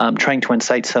 trying to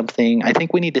incite something, I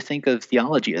think we need to think of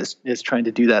theology as trying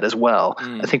to do that as well.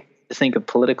 I think of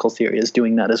political theory as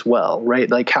doing that as well,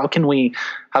 right? Like, how can we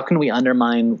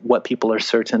undermine what people are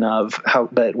certain of,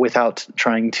 but without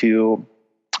trying to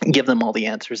give them all the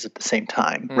answers at the same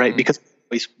time, right? Because it's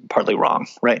always partly wrong,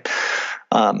 right?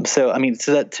 So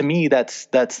that, to me, that's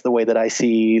the way that I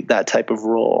see that type of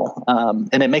role,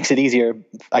 and it makes it easier,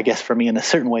 I guess, for me in a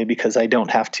certain way, because I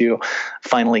don't have to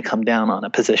finally come down on a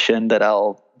position that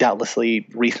I'll doubtlessly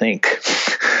rethink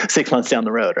 6 months down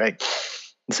the road, right?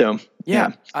 So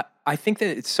yeah. I think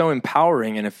that it's so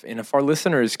empowering, and if our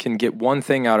listeners can get one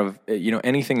thing out of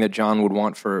anything that John would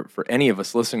want for any of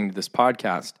us listening to this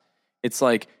podcast, it's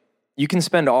like you can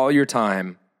spend all your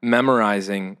time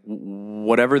memorizing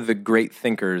whatever the great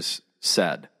thinkers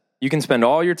said. You can spend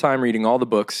all your time reading all the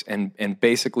books and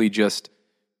basically just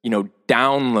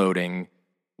downloading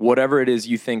whatever it is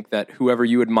you think that whoever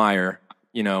you admire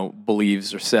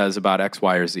believes or says about X,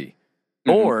 Y, or Z,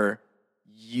 or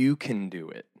you can do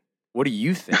it. What do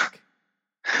you think?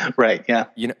 Right. Yeah.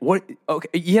 What? Okay.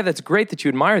 Yeah, that's great that you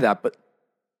admire that, but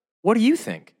what do you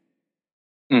think?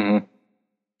 Mm-hmm.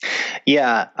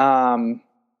 Yeah. I'm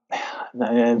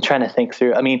trying to think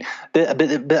through. I mean, does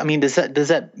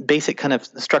that basic kind of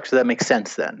structure that makes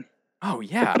sense then? Oh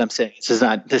yeah. Like what I'm saying.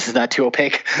 This is not too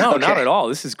opaque. No, Okay. Not at all.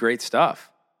 This is great stuff.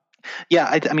 Yeah,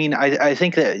 I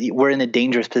think that we're in a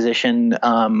dangerous position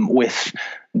with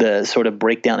the sort of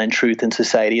breakdown in truth in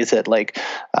society. Is that like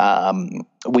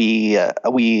we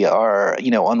are,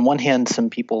 on one hand,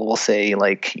 some people will say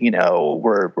like,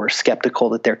 we're skeptical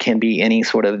that there can be any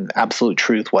sort of absolute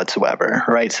truth whatsoever,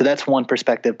 right? So that's one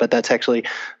perspective, but that's actually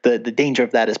the danger of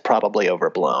that is probably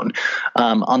overblown.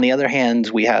 On the other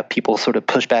hand, we have people sort of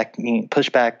push back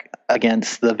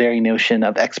against the very notion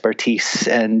of expertise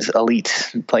and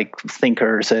elite like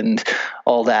thinkers and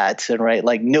all that, and right,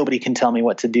 like nobody can tell me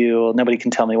what to do, nobody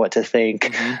can tell me what to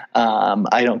think.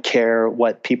 I don't care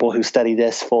what people who study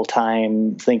this full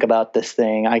time think about this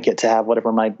thing. I get to have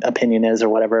whatever my opinion is or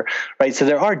whatever, right? So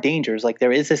there are dangers. Like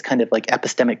there is this kind of like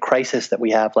epistemic crisis that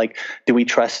we have. Like, do we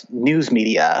trust news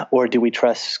media or do we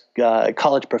trust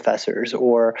college professors,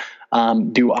 or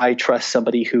do I trust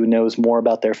somebody who knows more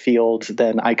about their field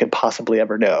than I could possibly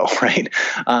ever know, right?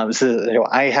 So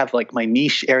I have like my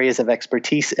niche areas of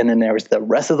expertise, and then there's the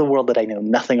rest of the world that I know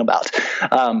nothing about.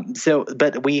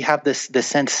 But we have this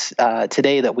sense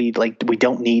today that we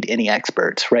don't need any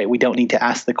experts, right? We don't need to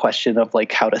ask the question of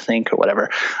like how to think or whatever.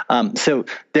 So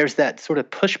there's that sort of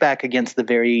pushback against the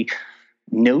very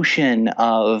notion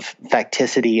of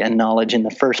facticity and knowledge in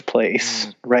the first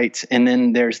place, right? And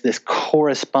then there's this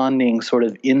corresponding sort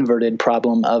of inverted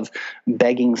problem of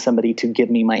begging somebody to give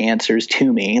me my answers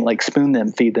to me, like spoon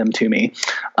them, feed them to me.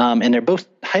 And they're both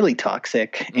highly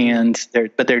toxic, and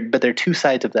they're two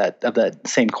sides of that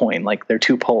same coin, like they're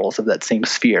two poles of that same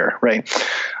sphere, right?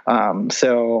 I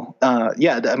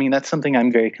mean, that's something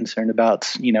I'm very concerned about,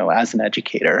 as an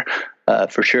educator,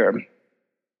 for sure.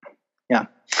 Yeah.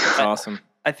 That's awesome.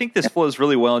 I think this flows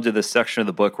really well into this section of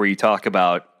the book where you talk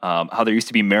about how there used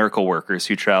to be miracle workers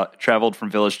who traveled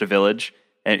from village to village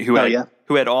and who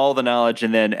had all the knowledge,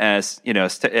 and then as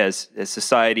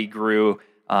society grew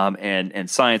and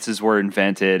sciences were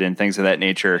invented and things of that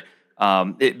nature,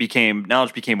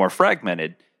 knowledge became more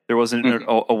fragmented. There wasn't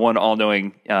a one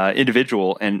all-knowing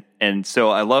individual, and so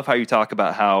I love how you talk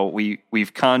about how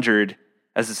we've conjured,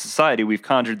 as a society, we've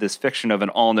conjured this fiction of an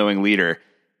all-knowing leader.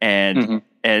 And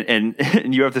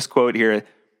you have this quote here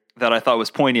that I thought was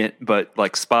poignant, but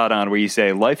like spot on, where you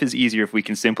say, "Life is easier if we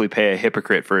can simply pay a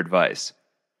hypocrite for advice."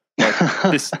 Like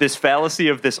this fallacy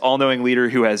of this all-knowing leader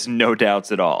who has no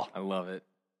doubts at all. I love it.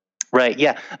 Right.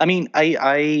 Yeah. I mean,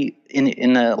 I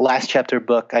in the last chapter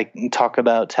book, I talk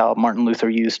about how Martin Luther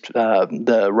used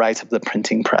the rise of the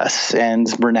printing press and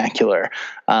vernacular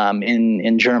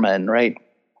in German, right?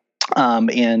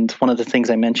 And one of the things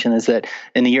I mentioned is that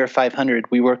in the year 500,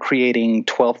 we were creating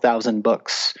 12,000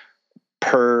 books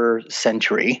per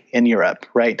century in Europe,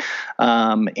 right?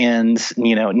 And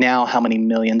now how many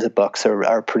millions of books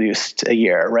are produced a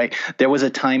year, right? There was a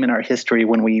time in our history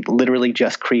when we literally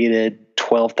just created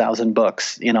 12,000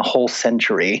 books in a whole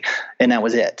century, and that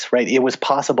was it, right? It was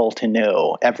possible to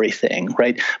know everything,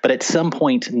 right? But at some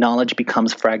point, knowledge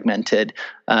becomes fragmented.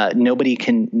 Nobody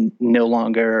can any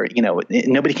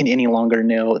longer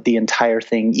know the entire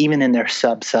thing, even in their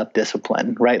sub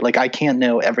discipline, right? Like I can't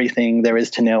know everything there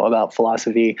is to know about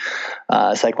philosophy,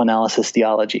 psychoanalysis,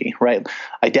 theology, right?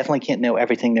 I definitely can't know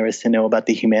everything there is to know about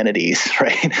the humanities,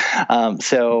 right?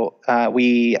 So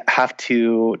we have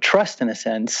to trust in a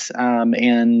sense,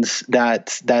 and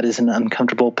that is an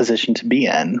uncomfortable position to be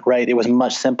in, right? It was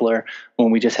much simpler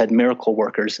when we just had miracle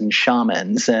workers and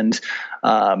shamans, and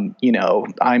I'm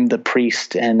the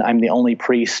priest, and I'm the only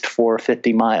priest for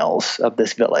 50 miles of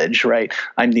this village, right?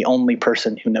 I'm the only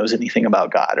person who knows anything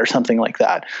about God, or something like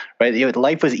that, right?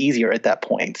 Life was easier at that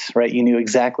point, right? You knew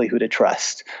exactly who to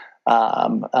trust.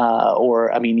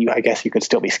 I guess you could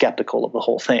still be skeptical of the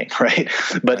whole thing, right?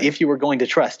 But if you were going to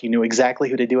trust, you knew exactly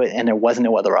who to do it, and there was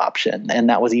no other option, and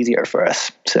that was easier for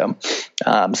us. So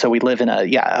we live in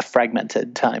a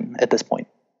fragmented time at this point.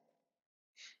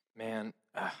 Man,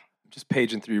 just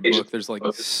paging through your book. There's like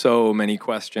so many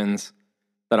questions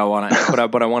that I want to,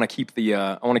 but I want to keep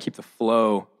the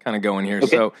flow kind of going here.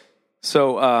 Okay.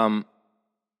 So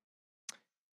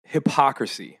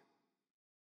hypocrisy.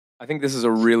 I think this is a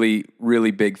really,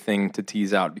 really big thing to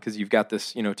tease out, because you've got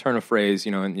this, turn of phrase,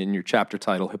 in your chapter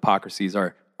title, hypocrisy is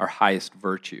our highest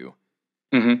virtue.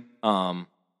 Mm-hmm. And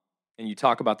you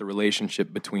talk about the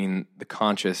relationship between the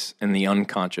conscious and the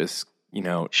unconscious,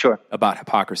 Sure. about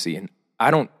hypocrisy. And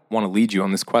I don't want to lead you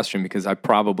on this question because I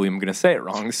probably am going to say it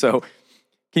wrong. So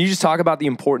can you just talk about the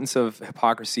importance of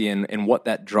hypocrisy and what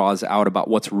that draws out about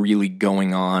what's really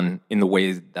going on in the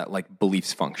ways that like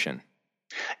beliefs function?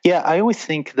 Yeah, I always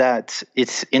think that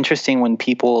it's interesting when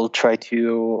people try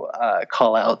to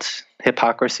call out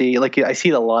hypocrisy. Like I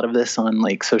see a lot of this on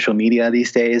like social media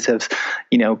these days of,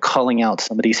 calling out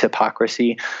somebody's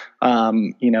hypocrisy.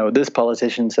 This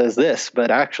politician says this,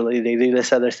 but actually they do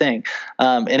this other thing.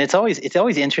 And it's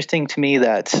always interesting to me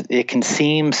that it can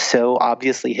seem so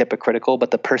obviously hypocritical,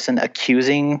 but the person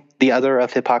accusing the other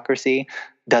of hypocrisy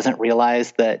doesn't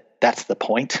realize that that's the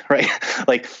point, right?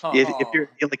 Like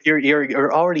if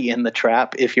you're already in the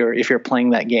trap if you're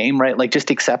playing that game, right? Like just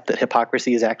accept that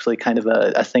hypocrisy is actually kind of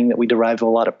a thing that we derive a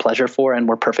lot of pleasure for, and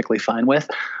we're perfectly fine with.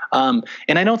 And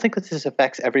I don't think that this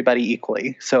affects everybody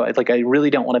equally. So I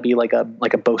really don't want to be like a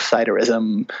both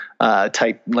siderism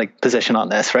type like position on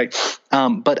this, right?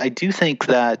 But I do think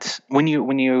that when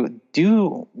you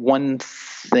do one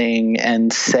thing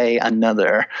and say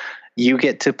another, you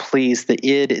get to please the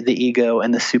id, the ego,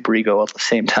 and the superego at the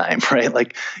same time, right?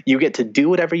 Like you get to do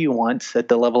whatever you want at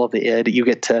the level of the id. You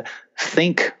get to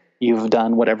think you've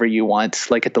done whatever you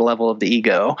want, like at the level of the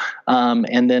ego.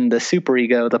 And then the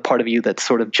superego, the part of you that's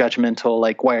sort of judgmental,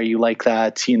 like, why are you like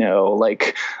that?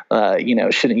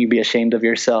 Shouldn't you be ashamed of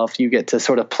yourself? You get to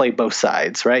sort of play both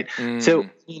sides, right? So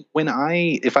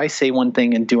if I say one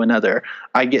thing and do another,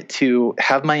 I get to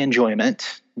have my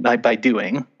enjoyment by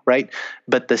doing, right?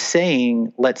 But the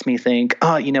saying lets me think,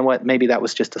 oh, you know what? Maybe that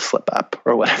was just a slip up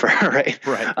or whatever, right?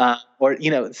 Right.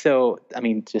 So, I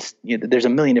mean, just, there's a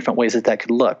million different ways that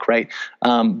could look, right?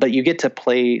 But you get to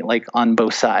play like on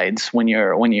both sides when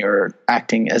you're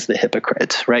acting as the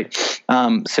hypocrite, right?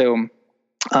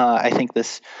 I think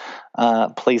this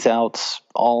plays out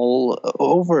all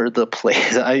over the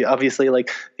place. Obviously,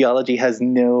 like theology has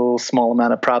no small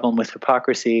amount of problem with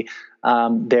hypocrisy.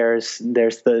 There's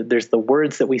the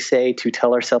words that we say to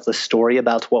tell ourselves a story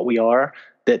about what we are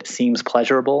that seems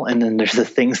pleasurable, and then there's the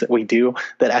things that we do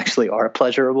that actually are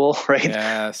pleasurable, right?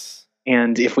 Yes.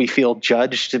 And if we feel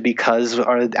judged because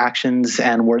our actions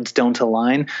and words don't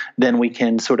align, then we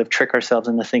can sort of trick ourselves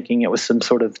into thinking it was some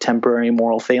sort of temporary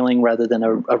moral failing rather than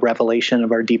a revelation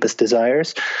of our deepest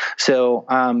desires. So,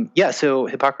 so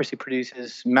hypocrisy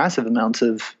produces massive amounts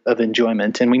of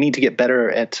enjoyment, and we need to get better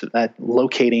at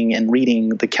locating and reading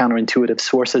the counterintuitive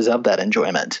sources of that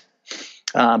enjoyment.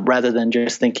 Rather than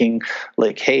just thinking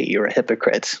like, hey, you're a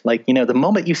hypocrite. Like, the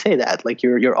moment you say that, like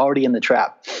you're already in the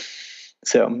trap.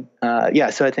 So,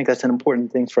 so I think that's an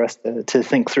important thing for us to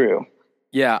think through.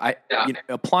 Yeah.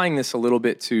 Applying this a little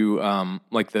bit to,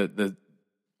 like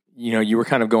you were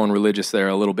kind of going religious there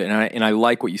a little bit. And I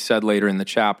like what you said later in the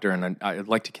chapter. And I'd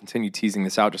like to continue teasing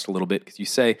this out just a little bit, because you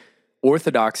say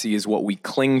orthodoxy is what we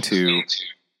cling to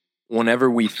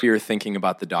whenever we fear thinking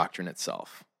about the doctrine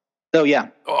itself. Oh, yeah.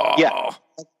 Oh. Yeah.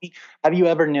 Have you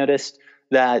ever noticed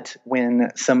that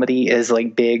when somebody is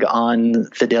like big on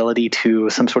fidelity to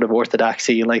some sort of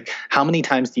orthodoxy, like how many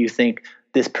times do you think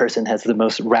this person has the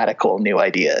most radical new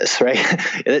ideas, right?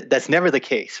 That's never the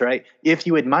case, right? If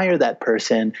you admire that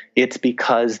person, it's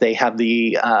because they have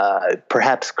the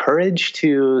perhaps courage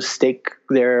to stake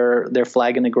their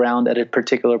flag in the ground at a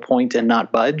particular point and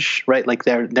not budge, right? Like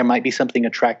there might be something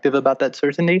attractive about that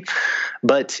certainty,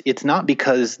 but it's not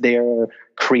because they're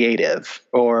creative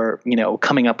or,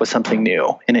 coming up with something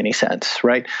new in any sense,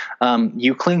 right?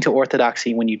 You cling to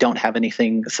orthodoxy when you don't have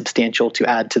anything substantial to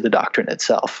add to the doctrine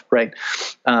itself, right?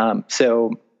 That's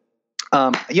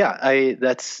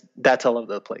all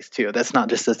over the place too. That's not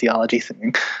just a theology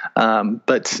thing.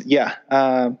 Thank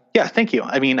you.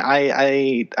 I mean,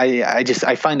 I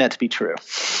find that to be true.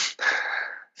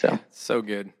 So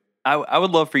good. I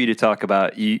would love for you to talk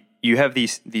about, you have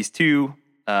these two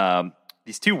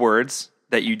words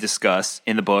that you discuss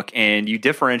in the book, and you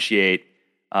differentiate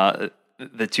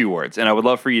the two words. And I would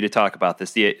love for you to talk about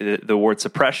this, the word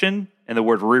suppression and the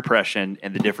word repression,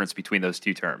 and the difference between those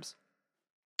two terms.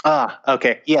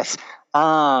 Okay. Yes.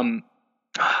 I'm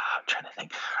trying to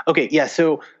think. Okay. Yeah.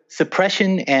 So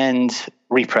suppression and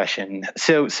repression.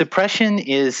 So suppression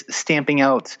is stamping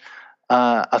out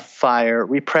a fire.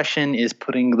 Repression is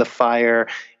putting the fire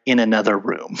in another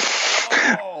room.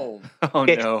 Oh,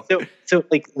 Okay, no. So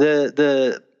like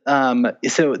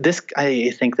so this,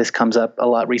 I think this comes up a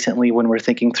lot recently when we're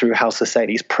thinking through how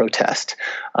societies protest.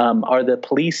 Are the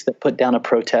police that put down a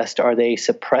protest, are they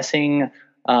suppressing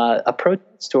a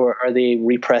protest, or are they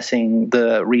repressing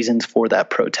the reasons for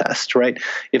that protest, right?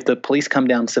 If the police come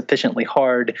down sufficiently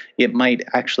hard, it might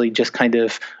actually just kind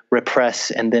of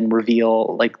repress and then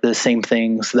reveal like the same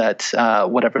things that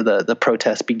whatever the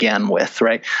protest began with,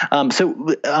 right?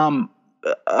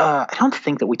 I don't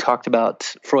think that we talked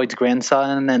about Freud's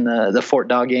grandson and the Fort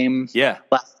Daw game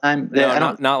last time.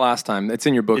 No, not last time. It's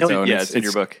in your book, though. It's in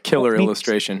your book. Killer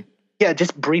illustration. Yeah,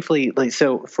 just briefly.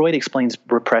 So Freud explains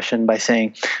repression by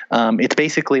saying it's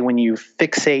basically when you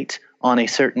fixate on a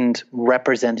certain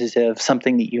representative,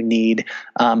 something that you need,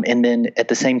 and then at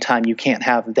the same time you can't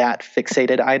have that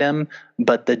fixated item,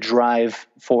 but the drive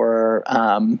for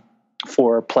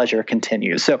pleasure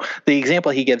continues. So the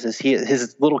example he gives is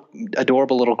his little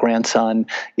adorable little grandson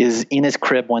is in his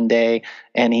crib one day,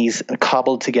 and he's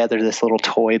cobbled together this little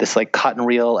toy, this like cotton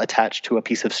reel attached to a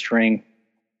piece of string.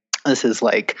 This is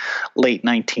like late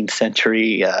 19th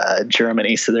century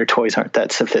Germany, so their toys aren't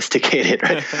that sophisticated,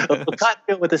 right? A cotton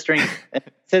reel with a string.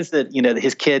 It says that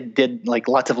his kid did like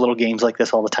lots of little games like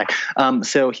this all the time.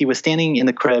 So he was standing in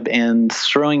the crib and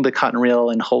throwing the cotton reel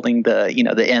and holding the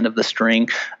the end of the string,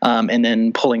 and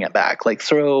then pulling it back, like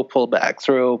throw, pull back,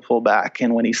 throw, pull back.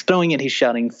 And when he's throwing it, he's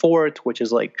shouting "fort," which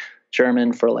is like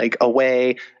German for like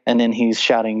away, and then he's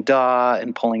shouting "da"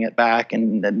 and pulling it back,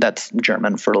 and that's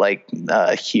German for like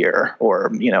here, or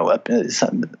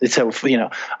so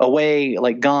away,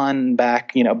 like gone,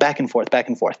 back, back and forth,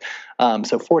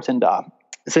 so "fort" and "da."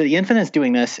 So the infant is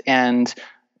doing this, and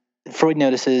Freud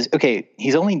notices, okay,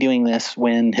 he's only doing this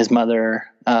when his mother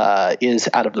is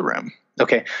out of the room.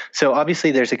 Okay, so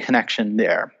obviously there's a connection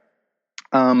there.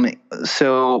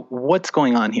 So what's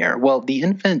going on here? Well, the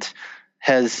infant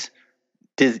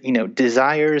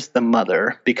desires the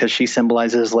mother because she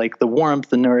symbolizes like the warmth,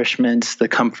 the nourishment, the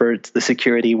comfort, the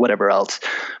security, whatever else.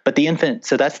 But the infant,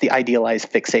 so that's the idealized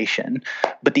fixation.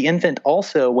 But the infant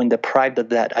also, when deprived of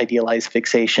that idealized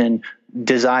fixation,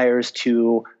 desires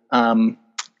to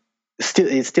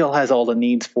it still has all the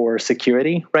needs for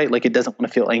security, right? Like it doesn't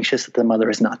want to feel anxious that the mother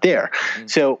is not there. Mm-hmm.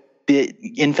 So the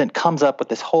infant comes up with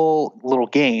this whole little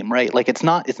game, right? Like it's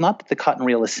not that the cotton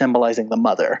reel is symbolizing the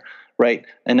mother, right?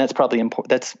 And that's probably important.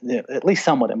 That's at least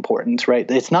somewhat important, right?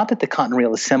 It's not that the cotton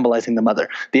reel is symbolizing the mother.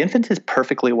 The infant is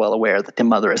perfectly well aware that the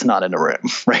mother is not in a room,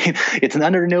 right? It's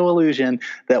under no illusion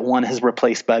that one is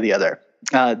replaced by the other.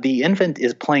 The infant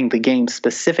is playing the game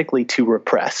specifically to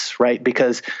repress, right?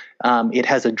 Because it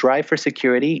has a drive for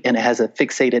security, and it has a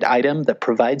fixated item that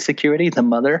provides security, the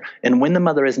mother. And when the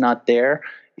mother is not there,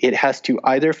 it has to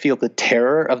either feel the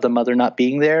terror of the mother not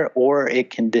being there, or it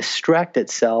can distract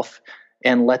itself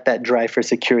and let that drive for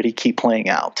security keep playing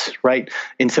out, right?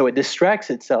 And so it distracts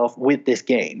itself with this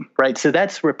game, right? So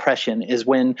that's repression, is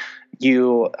when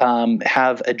you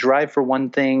have a drive for one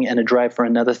thing and a drive for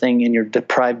another thing, and you're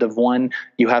deprived of one.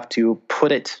 You have to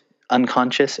put it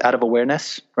unconscious, out of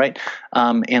awareness, right?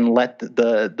 And let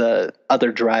the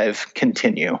other drive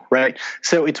continue, right?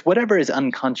 So it's whatever is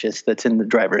unconscious that's in the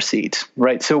driver's seat,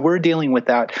 right? So we're dealing with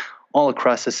that all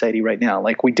across society right now.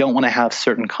 Like we don't want to have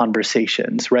certain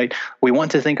conversations, right? We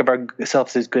want to think of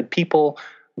ourselves as good people,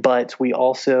 but we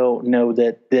also know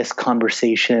that this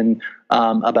conversation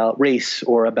about race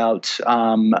or about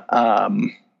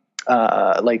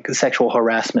like sexual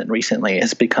harassment recently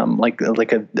has become like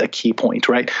a key point,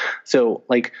 right? So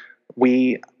like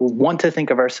we want to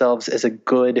think of ourselves as a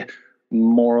good,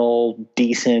 moral,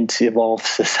 decent, evolved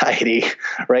society,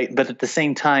 right? But at the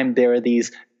same time, there are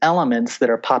these elements that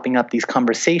are popping up, these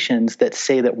conversations that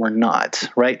say that we're not,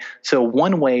 right? So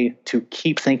one way to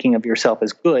keep thinking of yourself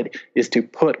as good is to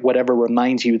put whatever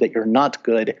reminds you that you're not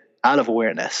good out of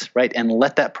awareness, right? And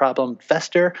let that problem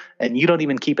fester, and you don't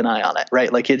even keep an eye on it,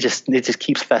 right? Like it just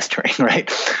keeps festering,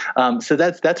 right? So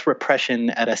that's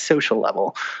repression at a social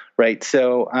level, right?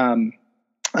 So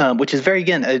which is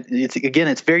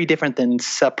it's very different than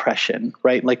suppression,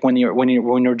 right? Like when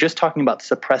you're just talking about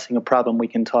suppressing a problem, we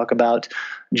can talk about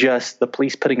just the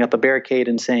police putting up a barricade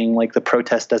and saying like the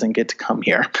protest doesn't get to come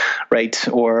here, right?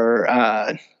 Or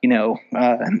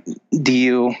do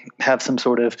you have some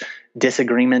sort of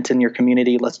disagreement in your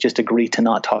community? Let's just agree to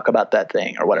not talk about that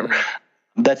thing or whatever.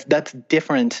 That's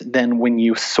different than when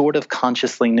you sort of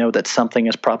consciously know that something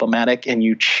is problematic and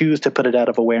you choose to put it out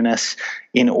of awareness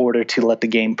in order to let the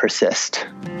game persist.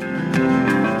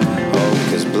 Oh,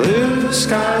 'cause blue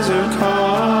skies are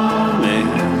coming,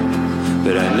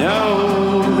 but I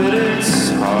know that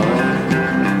it's hard.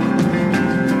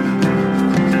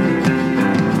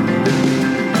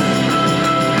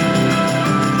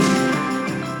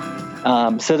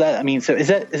 So that, I mean, so is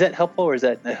that helpful, or is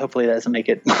that, hopefully that doesn't make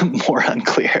it more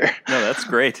unclear? No, that's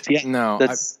great. Yeah, No,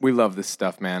 we love this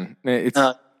stuff, man. It's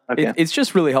okay. it's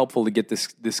just really helpful to get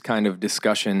this kind of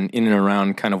discussion in and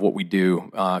around kind of what we do,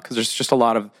 because there's just a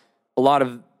lot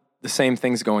of the same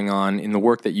things going on in the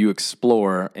work that you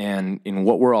explore and in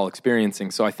what we're all experiencing.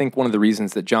 So I think one of the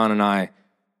reasons that John and I,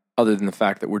 other than the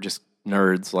fact that we're just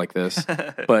nerds like this,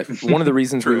 but one of the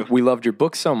reasons we loved your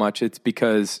book so much, it's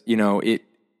because, you know, it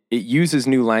uses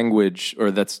new language,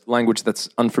 or that's language that's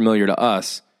unfamiliar to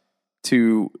us,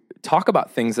 to talk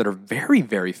about things that are very,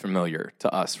 very familiar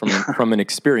to us from an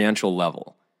experiential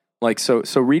level. Like, so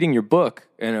reading your book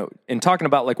and talking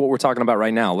about like what we're talking about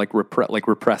right now, like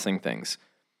repressing things.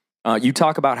 You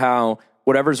talk about how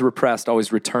whatever's repressed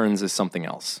always returns as something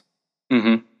else.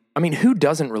 Mm-hmm. I mean, who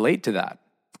doesn't relate to that?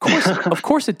 Of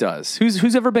course it does.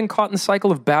 Who's ever been caught in the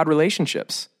cycle of bad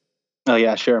relationships? Oh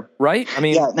yeah, sure. Right? I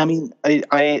mean, yeah. I mean,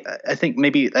 I think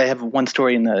maybe I have one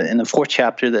story in the fourth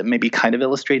chapter that maybe kind of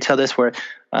illustrates how this. Where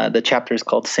the chapter is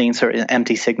called "Saints Are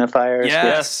Empty Signifiers."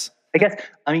 yes. Which, I guess.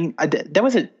 I mean, that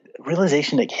was a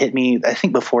realization that hit me, I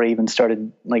think, before I even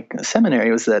started like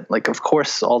seminary, was that, like, of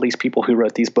course, all these people who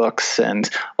wrote these books and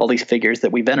all these figures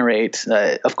that we venerate,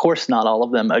 of course, not all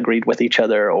of them agreed with each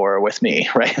other or with me,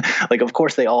 right? Like, of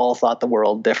course, they all thought the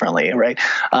world differently, right?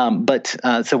 But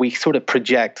so we sort of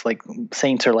project, like,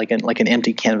 saints are like an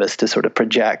empty canvas to sort of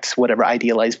project whatever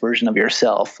idealized version of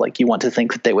yourself, like you want to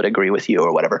think that they would agree with you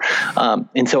or whatever.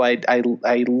 And so I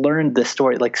learned this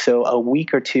story, like, so a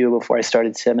week or two before I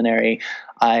started seminary,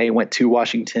 I went to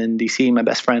Washington, D.C. My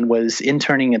best friend was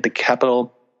interning at the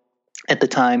Capitol at the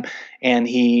time, and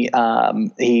he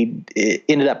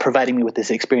ended up providing me with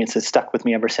this experience that stuck with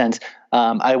me ever since.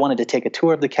 I wanted to take a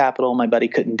tour of the Capitol. My buddy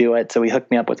couldn't do it, so he hooked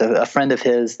me up with a friend of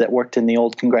his that worked in the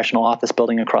old congressional office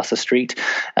building across the street.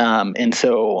 And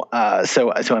so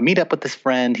I meet up with this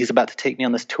friend. He's about to take me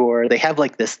on this tour. They have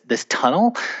like this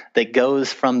tunnel that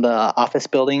goes from the office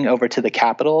building over to the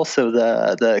Capitol, so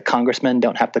the congressmen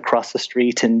don't have to cross the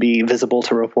street and be visible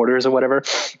to reporters or whatever.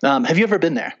 Have you ever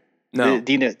been there? No.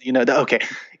 Do you know? Okay.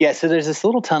 Yeah. So there's this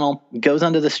little tunnel, goes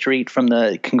under the street from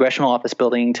the congressional office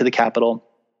building to the Capitol,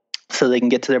 so they can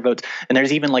get to their votes. And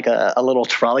there's even like a little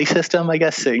trolley system, I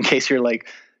guess. So in case you're like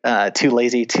too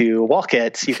lazy to walk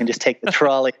it, you can just take the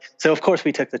trolley. So of course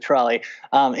we took the trolley,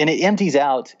 and it empties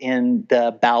out in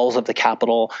the bowels of the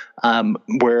Capitol,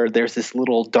 where there's this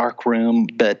little dark room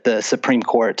that the Supreme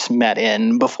Court met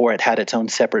in before it had its own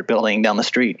separate building down the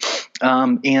street.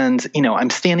 And, you know, I'm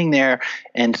standing there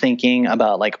and thinking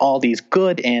about like all these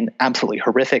good and absolutely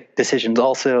horrific decisions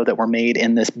also that were made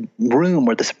in this room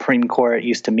where the Supreme Court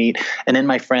used to meet. And then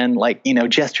my friend, like, you know,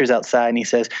 gestures outside and he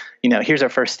says, you know, here's our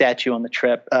first statue on the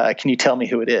trip. Can you tell me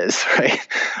who it is? Right.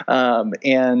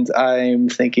 And I'm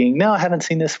thinking, no, I haven't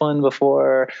seen this one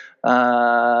before.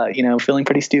 You know, feeling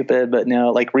pretty stupid, but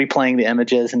no, like replaying the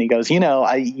images. And he goes, you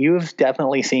know, you've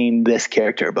definitely seen this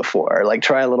character before, like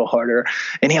try a little harder.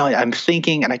 And, you know, I'm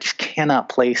thinking, and I just cannot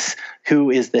place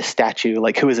who is this statue?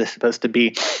 Like, who is this supposed to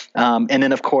be? And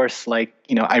then of course, like,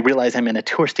 you know, I realize I'm in a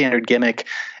tour standard gimmick,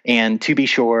 and to be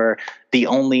sure, the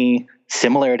only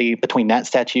similarity between that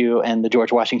statue and the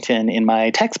George Washington in my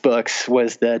textbooks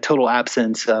was the total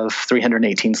absence of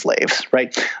 318 slaves,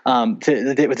 right?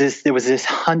 There was this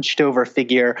hunched over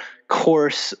figure,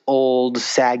 coarse, old,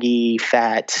 saggy,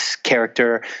 fat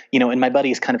character, you know, and my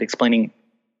buddy is kind of explaining,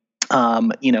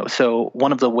 you know, so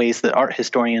one of the ways that art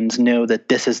historians know that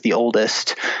this is the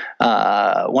oldest,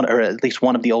 or at least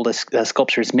one of the oldest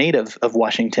sculptures made of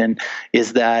Washington,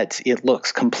 is that it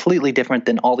looks completely different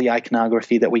than all the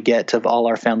iconography that we get of all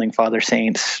our founding father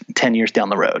saints 10 years down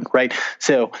the road, right?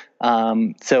 So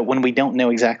when we don't know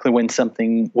exactly when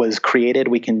something was created,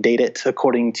 we can date it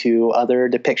according to other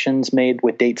depictions made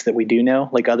with dates that we do know,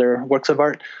 like other works of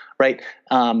art, right?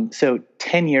 So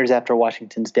 10 years after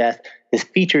Washington's death, his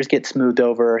features get smoothed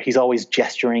over. He's always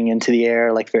gesturing into the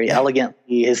air, like very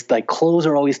elegantly. His like clothes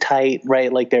are always tight,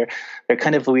 right? Like they're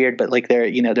kind of weird, but like they're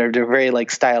very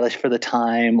like stylish for the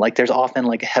time. Like there's often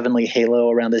like a heavenly halo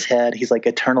around his head. He's like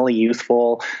eternally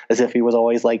youthful, as if he was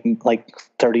always like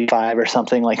 35 or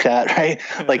something like that, right?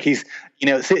 Like he's, you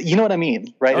know, so you know what I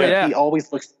mean, right? Oh, yeah. He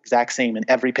always looks the exact same in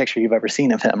every picture you've ever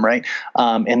seen of him, right?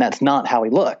 And that's not how he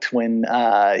looked when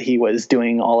he was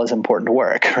doing all his important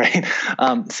work, right?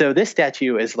 So this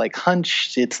statue is like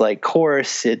hunched, it's like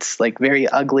coarse, it's like very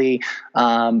ugly,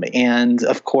 and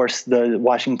of course the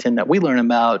Washington that we learn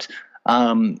about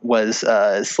was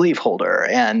a slave holder,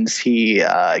 and he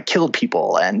killed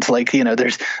people, and like, you know,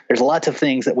 there's lots of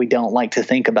things that we don't like to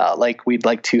think about, like we'd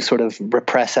like to sort of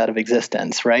repress out of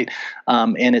existence, right?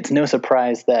 And it's no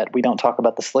surprise that we don't talk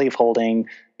about the slave holding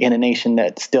in a nation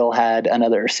that still had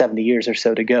another 70 years or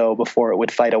so to go before it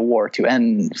would fight a war to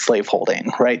end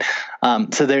slaveholding, right?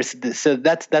 So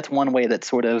that's one way that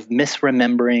sort of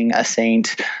misremembering a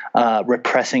saint,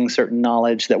 repressing certain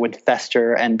knowledge that would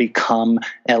fester and become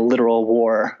a literal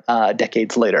war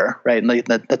decades later, right? And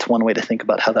that's one way to think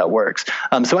about how that works.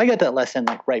 So I got that lesson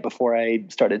like right before I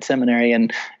started seminary,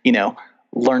 and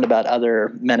learned about other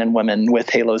men and women with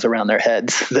halos around their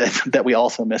heads that we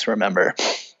also misremember.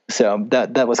 So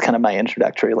that was kind of my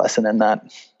introductory lesson in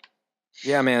that.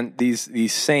 Yeah, man,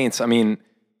 these saints, I mean,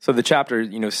 so the chapter,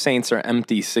 saints are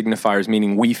empty signifiers,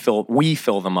 meaning we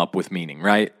fill them up with meaning,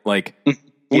 right? Like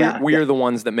we're the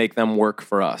ones that make them work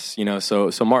for us,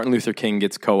 so Martin Luther King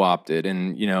gets co-opted,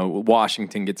 and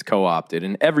Washington gets co-opted,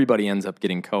 and everybody ends up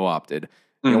getting co-opted.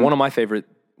 One of my favorite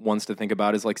ones to think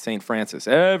about is like St. Francis.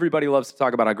 Everybody loves to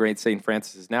talk about how great St.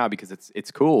 Francis is now because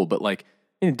it's cool, but like,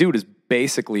 dude is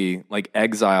basically like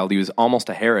exiled. He was almost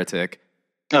a heretic.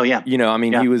 Oh yeah.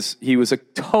 He was a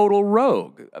total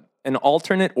rogue. An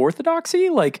alternate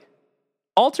orthodoxy? Like,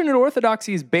 alternate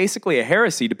orthodoxy is basically a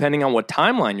heresy depending on what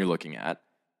timeline you're looking at.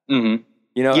 Mm-hmm.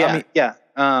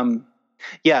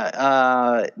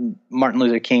 Martin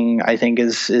Luther King, I think,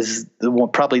 is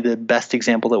probably the best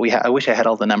example that we have. I wish I had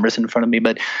all the numbers in front of me,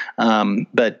 but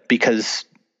because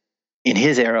in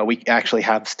his era, we actually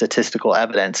have statistical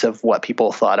evidence of what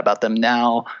people thought about them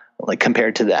now, like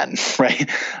compared to then, right?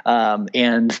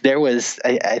 And there was,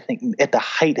 I think, at the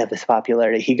height of his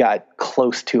popularity, he got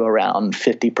close to around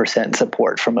 50%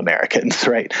 support from Americans,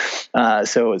 right?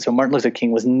 So Martin Luther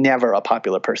King was never a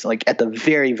popular person. Like at the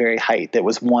very, very height, there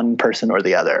was one person or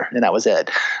the other, and that was it.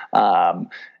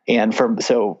 And for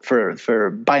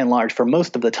by and large, for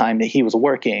most of the time that he was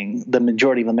working, the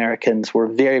majority of Americans were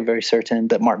very, very certain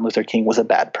that Martin Luther King was a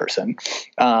bad person.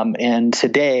 And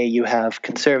today you have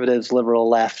conservatives, liberal,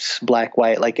 lefts, black,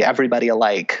 white, like everybody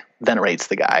alike venerates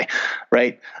the guy,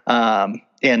 right?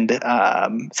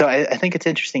 So I think it's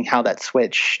interesting how that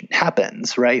switch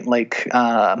happens, right? Like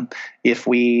if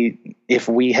we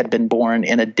had been born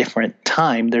in a different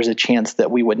time, there's a chance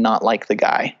that we would not like the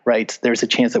guy, right? There's a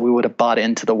chance that we would have bought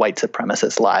into the white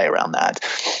supremacist lie around that,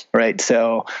 right?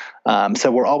 So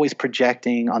we're always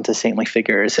projecting onto saintly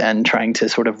figures and trying to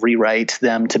sort of rewrite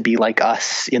them to be like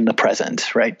us in the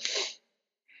present, right?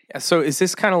 Yeah. So is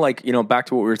this kind of like, back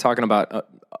to what we were talking about,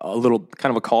 a little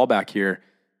kind of a callback here,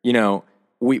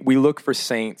 We look for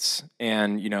saints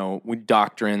and,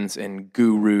 doctrines and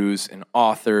gurus and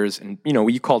authors and,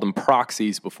 you called them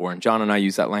proxies before. And John and I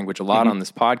use that language a lot on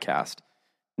this podcast,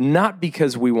 not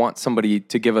because we want somebody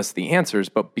to give us the answers,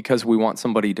 but because we want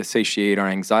somebody to satiate our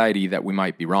anxiety that we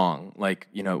might be wrong. Like,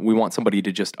 we want somebody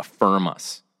to just affirm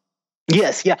us.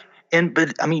 Yes. Yeah. And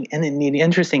the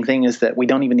interesting thing is that we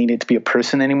don't even need it to be a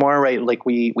person anymore, right? Like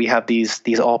we have these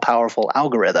all powerful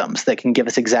algorithms that can give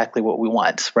us exactly what we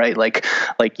want, right? Like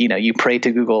you pray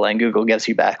to Google and Google gives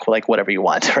you back like whatever you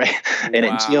want, right?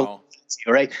 And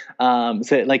right?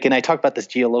 And I talk about this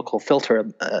geolocal filter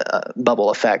bubble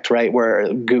effect, right?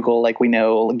 Where Google, like we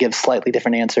know, gives slightly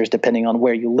different answers depending on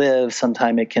where you live.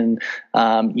 Sometimes it can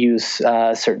use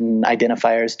certain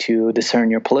identifiers to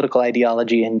discern your political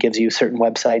ideology and gives you certain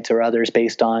websites or others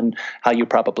based on how you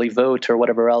probably vote or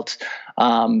whatever else.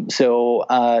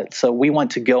 So we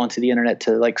want to go onto the internet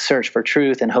to like search for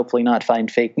truth and hopefully not find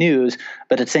fake news.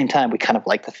 But at the same time, we kind of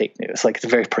like the fake news. Like it's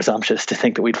very presumptuous to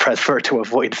think that we'd prefer to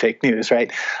avoid fake news,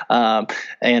 right?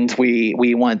 And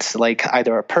we want like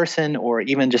either a person or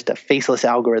even just a faceless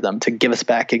algorithm to give us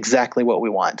back exactly what we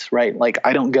want, right? Like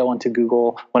I don't go onto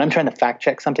Google when I'm trying to fact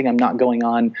check something. I'm not going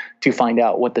on to find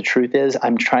out what the truth is.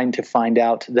 I'm trying to find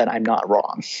out that I'm not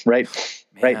wrong, right?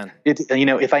 Man. Right.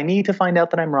 If I need to find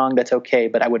out that I'm wrong, that's okay.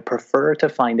 But I would prefer to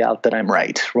find out that I'm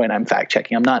right when I'm fact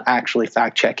checking. I'm not actually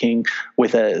fact checking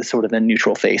with a sort of a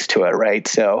neutral face to it, right?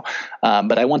 So,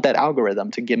 but I want that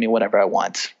algorithm to give me whatever I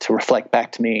want to reflect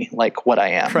back to me like what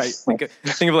I am. Right. Think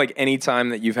of like any time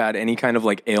that you've had any kind of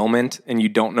like ailment and you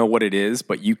don't know what it is,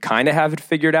 but you kind of have it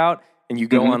figured out. And you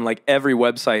go on like every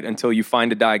website until you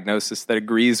find a diagnosis that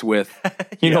agrees with,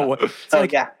 you know what? It's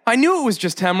I knew it was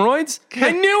just hemorrhoids.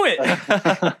 I knew it.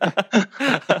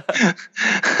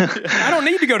 I don't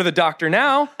need to go to the doctor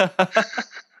now.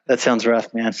 That sounds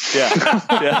rough, man.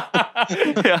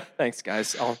 Yeah. Thanks,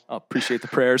 guys. I'll appreciate the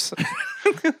prayers.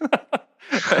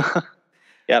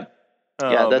 Yep.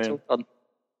 Yeah, that's what.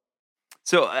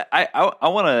 So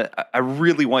I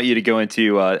really want you to go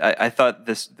into. I thought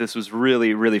this was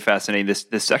really, really fascinating.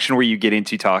 This section where you get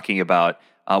into talking about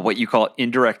what you call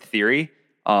indirect theory,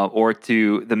 or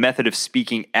to the method of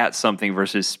speaking at something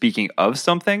versus speaking of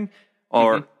something.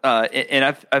 Or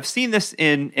and I've seen this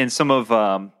in some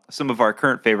of some of our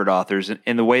current favorite authors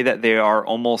in the way that they are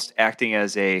almost acting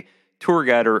as a tour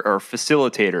guide or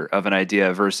facilitator of an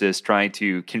idea versus trying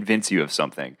to convince you of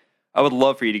something. I would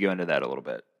love for you to go into that a little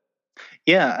bit.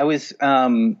 Yeah, I was.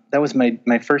 That was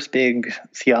my first big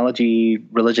theology,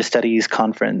 religious studies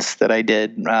conference that I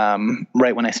did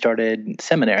right when I started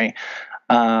seminary.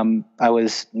 I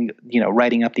was,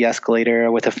 riding up the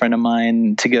escalator with a friend of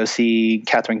mine to go see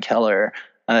Catherine Keller,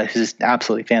 who's an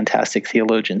absolutely fantastic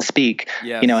theologian, speak.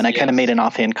 Yes, and I kind of made an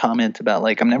offhand comment about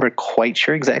I'm never quite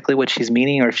sure exactly what she's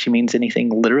meaning, or if she means anything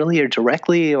literally or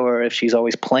directly, or if she's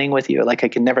always playing with you. I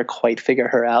can never quite figure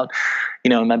her out.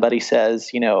 And my buddy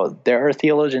says, there are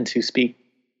theologians who speak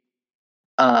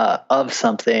of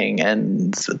something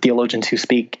and theologians who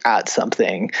speak at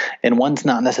something, and one's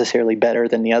not necessarily better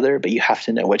than the other, but you have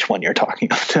to know which one you're talking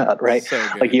about, right? So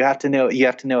good. You have to know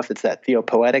if it's that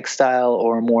theopoetic style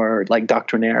or more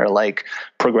doctrinaire,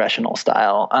 progressional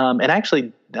style. And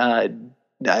actually, I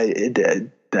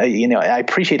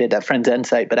appreciated that friend's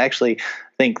insight, but I actually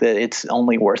think that it's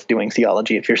only worth doing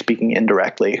theology if you're speaking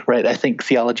indirectly, right? I think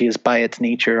theology is by its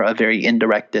nature a very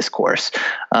indirect discourse.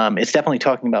 It's definitely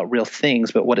talking about real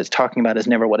things, but what it's talking about is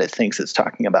never what it thinks it's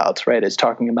talking about, right? It's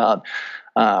talking about,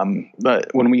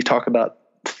 but when we talk about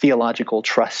theological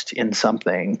trust in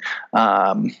something,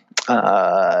 Marx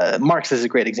is a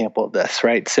great example of this,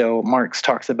 right? So Marx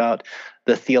talks about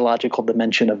the theological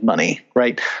dimension of money,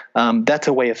 right? That's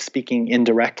a way of speaking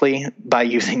indirectly by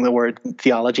using the word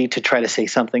theology to try to say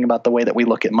something about the way that we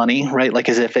look at money, right?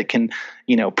 As if it can,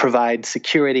 provide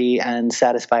security and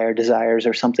satisfy our desires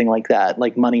or something like that.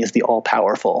 Money is the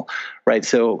all-powerful, right?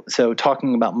 So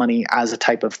talking about money as a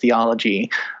type of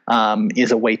theology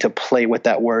is a way to play with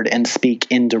that word and speak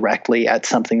indirectly at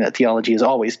something that theology is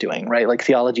always doing, right?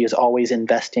 Theology is always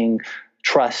investing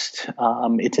trust.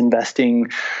 It's investing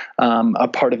a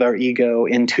part of our ego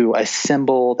into a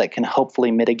symbol that can hopefully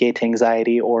mitigate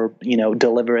anxiety or,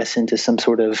 deliver us into some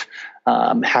sort of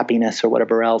happiness or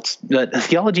whatever else. But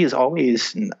theology is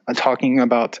always talking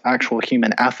about actual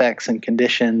human affects and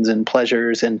conditions and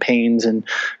pleasures and pains and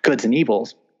goods and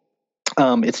evils.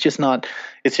 It's just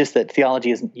that theology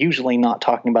is usually not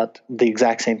talking about the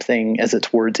exact same thing as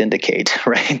its words indicate,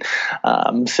 right?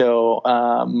 I don't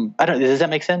know. Does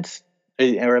that make sense?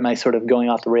 Or am I sort of going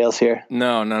off the rails here?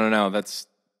 No. That's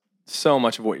so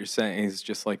much of what you're saying is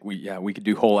just we could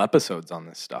do whole episodes on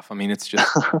this stuff. I mean, it's just,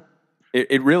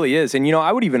 it really is. And,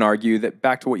 I would even argue that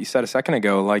back to what you said a second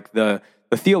ago, the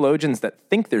theologians that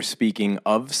think they're speaking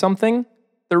of something,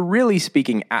 they're really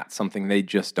speaking at something. They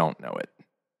just don't know it.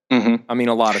 Mm-hmm. I mean,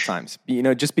 a lot of times,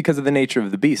 just because of the nature of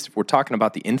the beast, if we're talking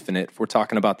about the infinite, if we're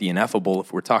talking about the ineffable,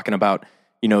 if we're talking about,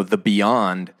 the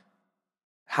beyond,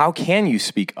 how can you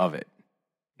speak of it?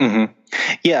 Mm-hmm.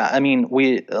 Yeah, I mean,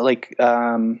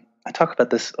 I talk about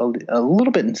this a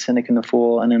little bit in Cynic and the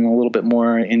Fool, and then a little bit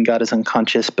more in God is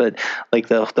Unconscious. But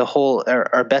the whole,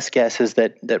 our best guess is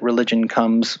that religion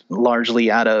comes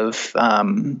largely out of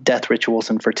death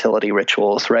rituals and fertility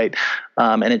rituals, right?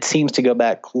 And it seems to go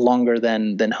back longer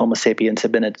than Homo sapiens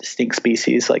have been a distinct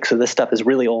species. So this stuff is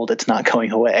really old; it's not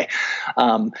going away.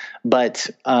 But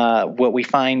what we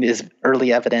find is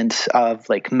early evidence of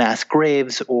mass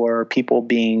graves or people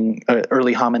being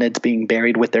early hominids being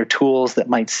buried with their tools that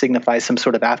might signify some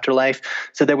sort of afterlife.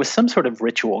 So there was some sort of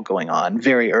ritual going on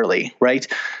very early, right?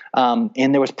 And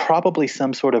there was probably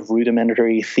some sort of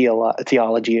rudimentary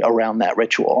theology around that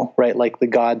ritual, right? The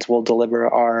gods will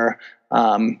deliver our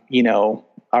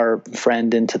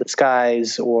friend into the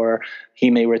skies, or he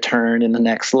may return in the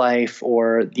next life,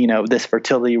 or, this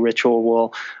fertility ritual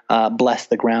will bless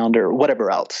the ground or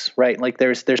whatever else, right?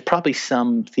 There's probably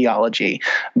some theology,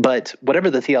 but whatever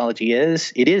the theology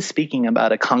is, it is speaking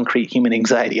about a concrete human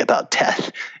anxiety about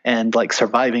death and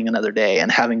surviving another day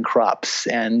and having crops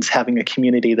and having a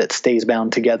community that stays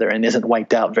bound together and isn't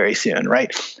wiped out very soon,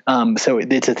 right? So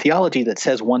it's a theology that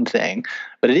says one thing,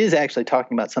 but it is actually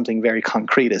talking about something very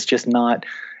concrete. It's just not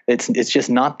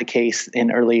the case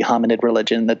in early hominid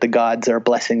religion that the gods are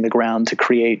blessing the ground to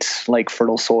create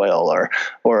fertile soil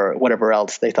or whatever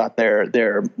else they thought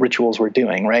their rituals were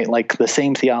doing, right? The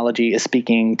same theology is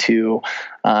speaking to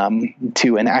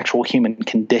an actual human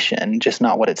condition, just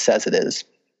not what it says it is.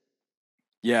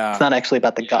 Yeah. It's not actually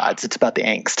about the gods, it's about the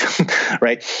angst,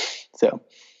 right? So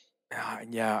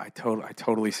yeah, I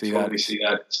totally see that.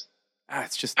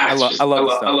 It's just I love this stuff.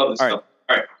 I love this stuff.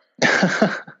 All right.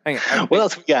 Hang on. What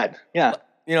else we got? Yeah.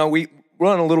 We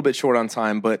run a little bit short on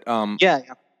time, but yeah.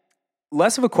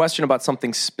 Less of a question about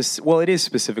something specific. Well, it is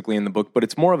specifically in the book, but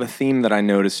it's more of a theme that I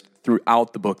noticed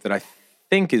throughout the book that I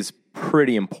think is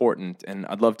pretty important, and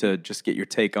I'd love to just get your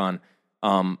take on.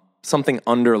 something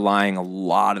underlying a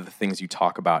lot of the things you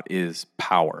talk about is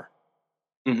power.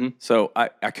 Mm-hmm. So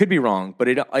I could be wrong, but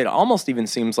it almost even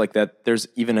seems like that there's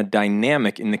even a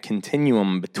dynamic in the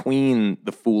continuum between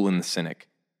the fool and the cynic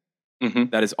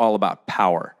that is all about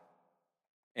power.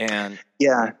 And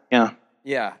yeah,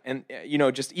 and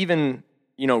just even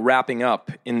wrapping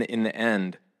up in the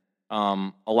end,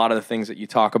 a lot of the things that you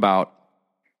talk about,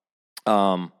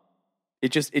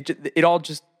 it all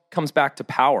just comes back to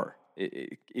power.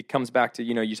 It comes back to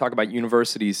you talk about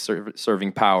universities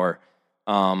serving power.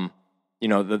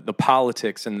 The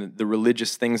politics and the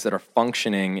religious things that are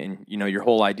functioning, and your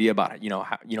whole idea about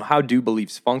how do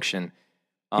beliefs function.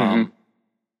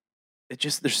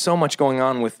 There's so much going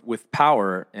on with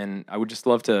power, and I would just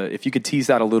love to, if you could tease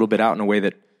that a little bit out in a way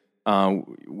that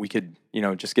we could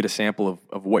just get a sample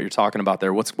of what you're talking about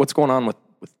there. What's going on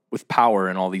with power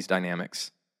and all these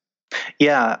dynamics?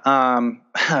 Yeah,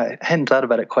 I hadn't thought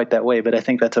about it quite that way, but I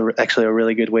think that's actually a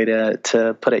really good way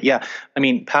to put it. Yeah, I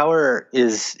mean, power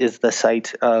is the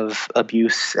site of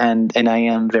abuse, and I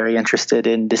am very interested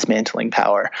in dismantling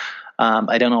power.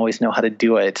 I don't always know how to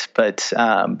do it, but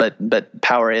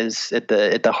power is at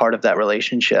the heart of that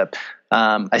relationship.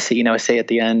 I say at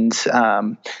the end,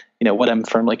 what I'm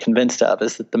firmly convinced of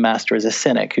is that the master is a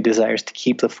cynic who desires to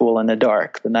keep the fool in the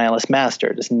dark. The nihilist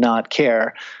master does not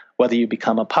care whether you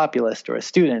become a populist or a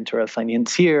student or a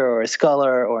financier or a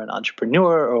scholar or an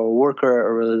entrepreneur or a worker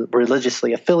or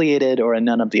religiously affiliated or a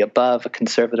none of the above, a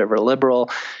conservative or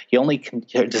liberal. He only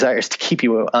desires to keep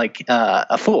you like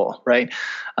a fool, right?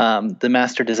 The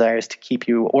master desires to keep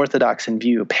you orthodox in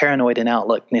view, paranoid in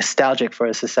outlook, nostalgic for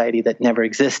a society that never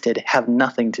existed, have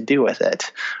nothing to do with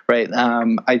it, right?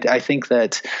 I think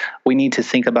that we need to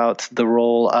think about the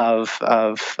role of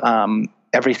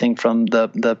everything from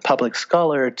the public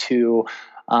scholar to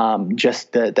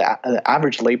just the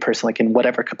average layperson, like in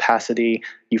whatever capacity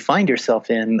you find yourself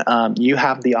in, you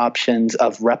have the options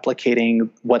of replicating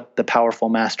what the powerful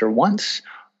master wants,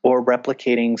 or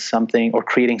replicating something or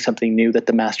creating something new that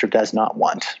the master does not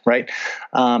want, right?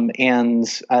 We're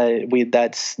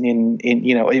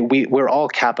all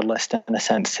capitalist in a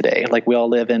sense today. Like we all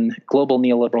live in global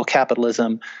neoliberal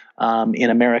capitalism. In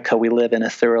America, we live in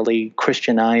a thoroughly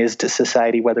Christianized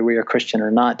society, whether we are Christian or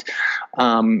not.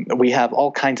 We have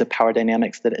all kinds of power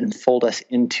dynamics that enfold us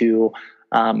into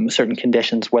certain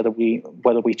conditions, whether we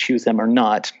choose them or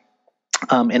not.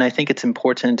 And I think it's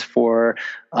important for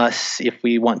us, if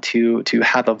we want to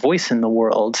have a voice in the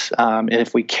world, and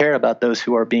if we care about those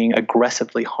who are being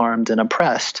aggressively harmed and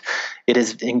oppressed, it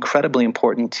is incredibly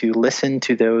important to listen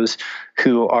to those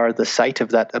who are the site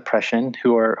of that oppression,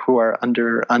 who are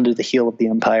under the heel of the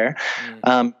empire.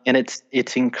 And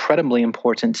it's incredibly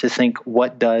important to think,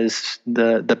 what does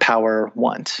the power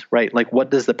want, right? Like, what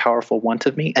does the powerful want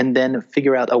of me? And then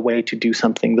figure out a way to do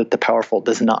something that the powerful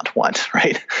does not want,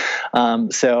 right?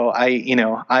 So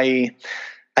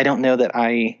I don't know that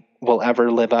I will ever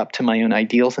live up to my own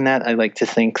ideals in that. I like to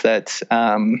think that,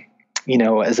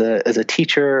 as a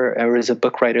teacher or as a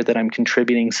book writer, that I'm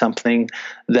contributing something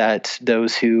that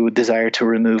those who desire to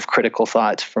remove critical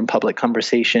thought from public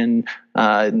conversation,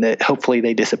 that hopefully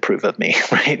they disapprove of me,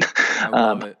 right? I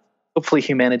love it. Hopefully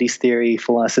humanities theory,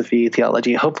 philosophy,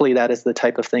 theology, hopefully that is the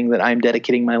type of thing that I'm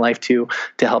dedicating my life to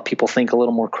help people think a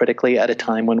little more critically at a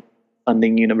time when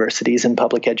funding universities and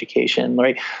public education,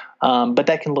 right? But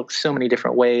that can look so many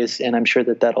different ways, and I'm sure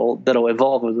that'll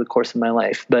evolve over the course of my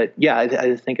life. But yeah,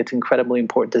 I think it's incredibly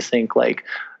important to think, like,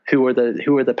 who are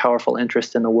the powerful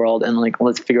interests in the world, and like,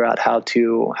 let's figure out how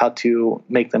to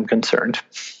make them concerned,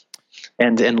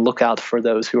 and look out for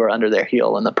those who are under their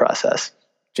heel in the process,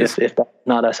 if that's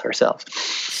not us ourselves.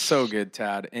 So good,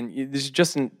 Tad. And this is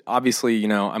just obviously,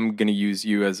 I'm going to use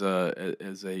you as a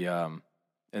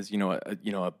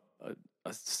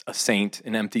saint,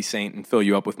 an empty saint, and fill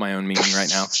you up with my own meaning right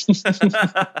now.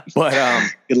 But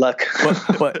good luck.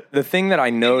 but the thing that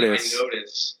I notice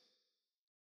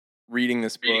reading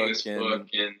this book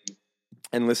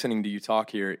and listening to you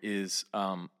talk here is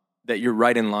that you're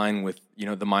right in line with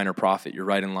the minor prophet. You're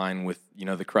right in line with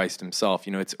the Christ himself.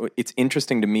 It's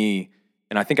interesting to me,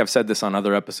 and I think I've said this on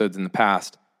other episodes in the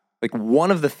past. Like, one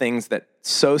of the things that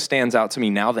so stands out to me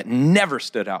now that never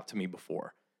stood out to me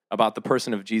before about the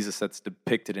person of Jesus that's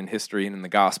depicted in history and in the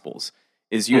Gospels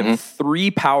is you have three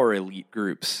power elite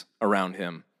groups around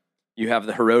him. You have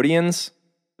the Herodians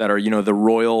that are, the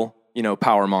royal,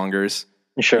 power mongers.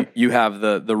 Sure. You have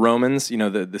the Romans,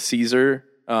 the Caesar,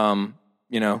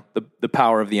 the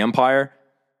power of the empire.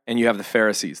 And you have the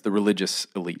Pharisees, the religious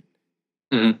elite.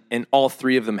 And all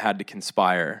three of them had to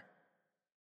conspire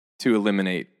to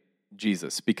eliminate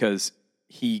Jesus because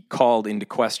he called into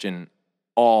question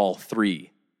all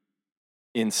three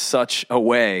in such a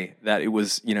way that it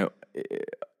was,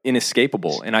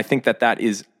 inescapable. And I think that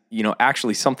is,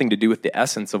 actually something to do with the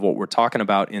essence of what we're talking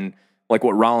about in like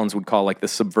what Rollins would call like the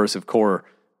subversive core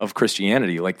of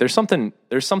Christianity. Like there's something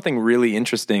really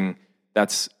interesting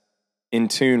that's in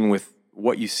tune with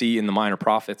what you see in the minor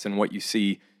prophets and what you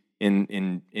see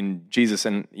in Jesus.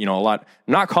 And, a lot,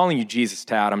 I'm not calling you Jesus,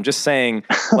 Tad. I'm just saying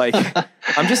like,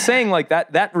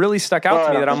 that really stuck out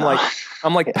to me, that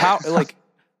I'm like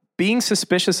being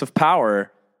suspicious of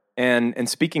power and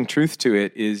speaking truth to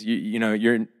it is,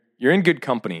 you're in good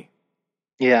company.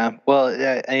 Yeah. Well,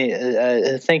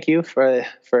 I thank you for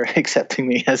accepting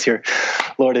me as your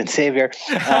Lord and Savior.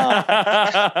 But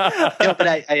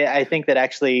I think that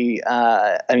actually,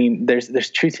 there's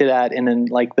truth to that. And then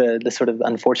like the sort of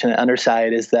unfortunate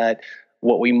underside is that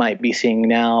what we might be seeing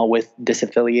now with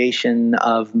disaffiliation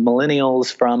of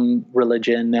millennials from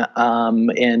religion,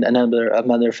 and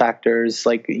other factors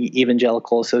like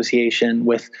evangelical association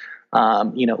with,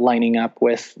 lining up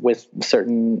with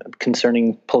certain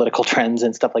concerning political trends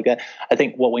and stuff like that. I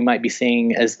think what we might be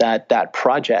seeing is that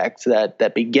project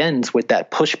that begins with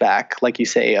that pushback, like you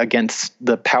say, against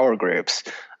the power groups.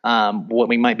 What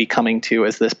we might be coming to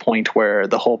is this point where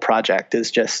the whole project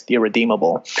is just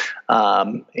irredeemable,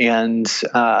 and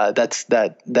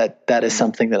that is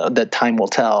something that time will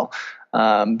tell.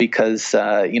 Because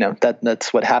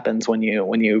that's what happens when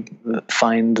you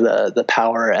find the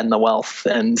power and the wealth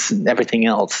and everything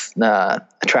else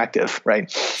attractive,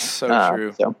 right? So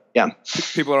true. So yeah,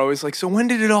 people are always like, "So when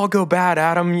did it all go bad,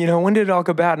 Adam? When did it all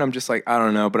go bad?" And I'm just like, I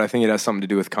don't know, but I think it has something to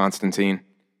do with Constantine.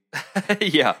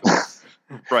 Yeah.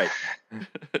 Right.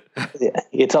 Yeah,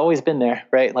 it's always been there,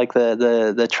 right? Like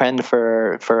the trend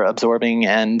for absorbing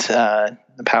and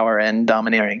power and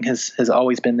domineering has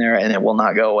always been there, and it will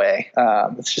not go away.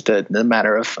 It's just a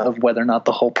matter of whether or not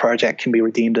the whole project can be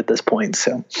redeemed at this point.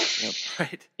 So, yep,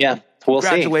 right. Yeah, we'll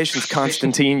Congratulations, see.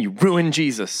 Constantine! You ruined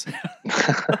Jesus.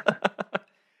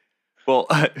 Well,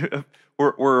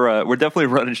 we're definitely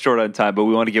running short on time, but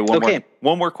we want to get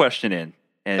one more question in.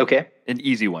 And an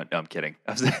easy one. No, I'm kidding.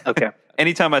 Okay.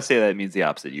 Anytime I say that, it means the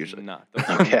opposite usually. No,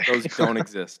 those don't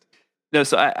exist. No,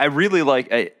 so I really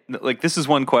like this is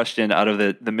one question out of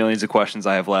the millions of questions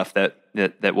I have left that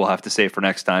we'll have to save for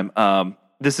next time.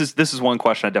 This is one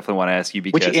question I definitely want to ask you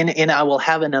because and I will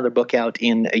have another book out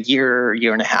in a year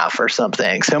and a half or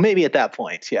something. So maybe at that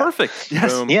point, yeah. Perfect.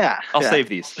 Yes. Yeah. I'll save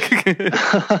these.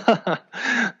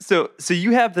 So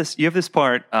you have this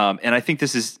part, and I think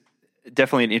this is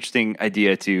definitely an interesting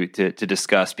idea to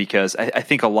discuss because I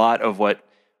think a lot of what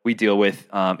we deal with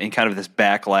in kind of this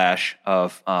backlash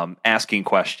of asking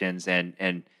questions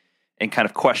and kind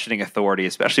of questioning authority,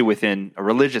 especially within a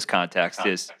religious context,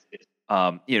 is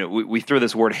we throw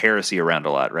this word heresy around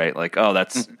a lot, right? Like, oh,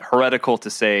 that's heretical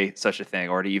to say such a thing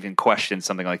or to even question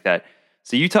something like that.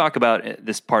 So you talk about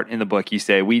this part in the book. You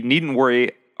say we needn't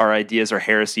worry our ideas are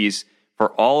heresies. For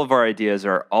all of our ideas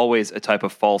are always a type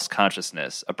of false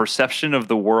consciousness, a perception of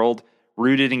the world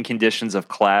rooted in conditions of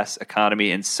class,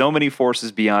 economy, and so many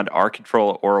forces beyond our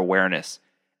control or awareness.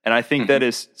 And I think that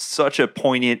is such a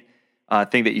poignant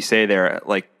thing that you say there.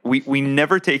 Like we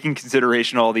never take in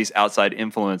consideration all these outside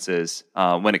influences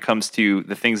when it comes to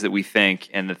the things that we think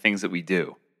and the things that we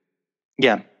do.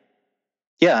 Yeah.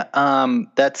 Yeah,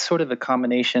 that's sort of a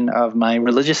combination of my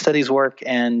religious studies work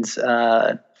and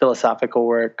philosophical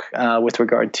work with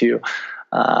regard to.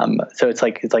 So it's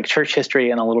like church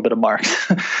history and a little bit of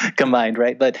Marx combined,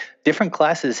 right? But different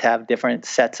classes have different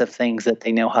sets of things that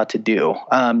they know how to do.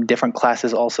 Different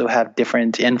classes also have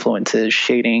different influences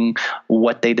shading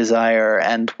what they desire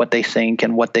and what they think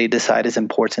and what they decide is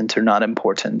important or not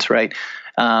important, right?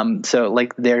 So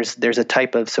like there's a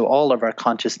type of, so all of our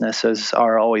consciousnesses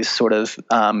are always sort of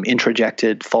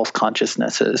introjected false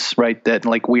consciousnesses, right? That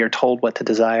like we are told what to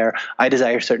desire. I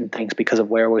desire certain things because of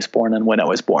where I was born and when I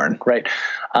was born, right?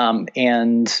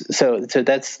 And so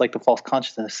that's like the false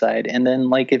consciousness side. And then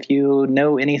like if you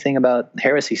know anything about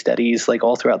heresy studies, like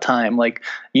all throughout time, like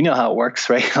you know how it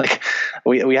works, right? Like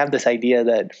we have this idea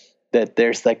that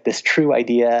there's like this true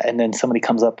idea and then somebody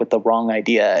comes up with the wrong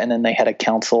idea and then they had a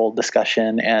council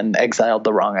discussion and exiled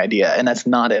the wrong idea. And that's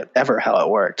not ever how it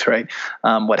worked, right?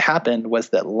 What happened was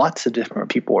that lots of different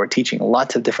people were teaching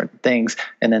lots of different things.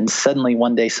 And then suddenly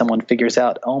one day someone figures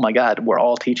out, oh my God, we're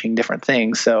all teaching different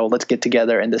things. So let's get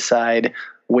together and decide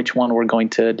which one we're going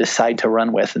to decide to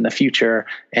run with in the future,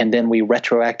 and then we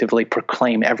retroactively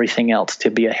proclaim everything else to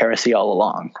be a heresy all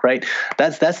along, right?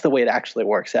 That's the way it actually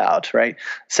works out, right?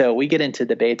 So we get into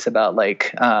debates about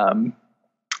like,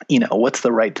 what's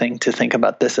the right thing to think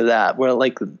about this or that? Where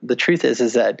like the truth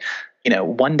is that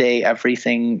one day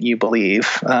everything you believe,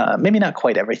 maybe not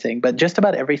quite everything, but just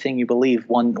about everything you believe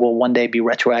will one day be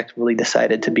retroactively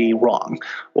decided to be wrong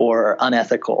or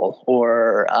unethical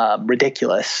or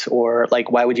ridiculous, or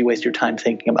like, why would you waste your time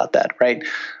thinking about that, right?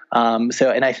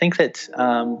 And I think that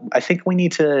I think we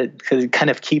need to kind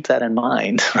of keep that in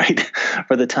mind, right,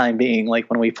 for the time being. Like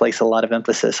when we place a lot of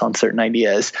emphasis on certain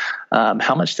ideas,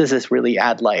 how much does this really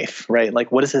add life, right?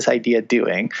 Like, what is this idea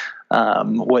doing?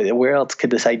 Where else could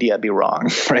this idea be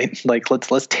wrong, right? Like,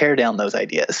 let's tear down those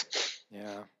ideas.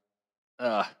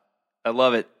 Yeah, I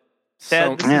love it.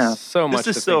 So, Ted, so much.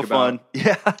 This is to so think about.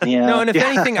 fun. Yeah. No, and if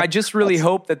anything, I just really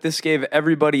hope that this gave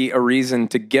everybody a reason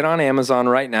to get on Amazon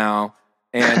right now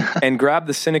and grab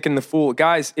the Cynic and the Fool,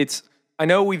 guys. I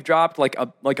know we've dropped like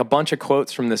a bunch of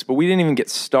quotes from this, but we didn't even get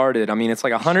started. I mean, it's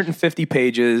like 150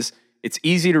 pages. It's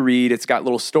easy to read. It's got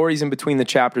little stories in between the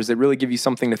chapters that really give you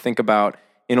something to think about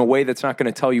in a way that's not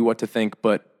going to tell you what to think,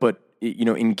 but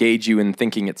engage you in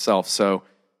thinking itself. So,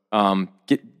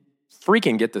 get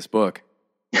this book.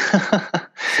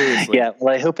 Seriously. Yeah,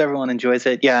 well, I hope everyone enjoys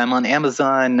it. Yeah, I'm on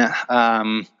Amazon.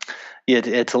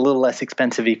 It's a little less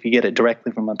expensive if you get it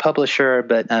directly from a publisher,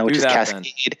 but which is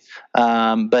Cascade.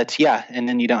 But yeah, and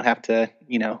then you don't have to,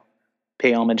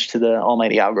 pay homage to the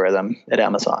almighty algorithm at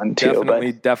Amazon too.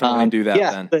 Definitely do that. Yeah,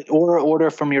 then. But or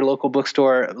order from your local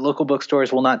bookstore. Local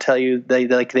bookstores will not tell you. They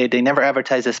never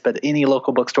advertise this, but any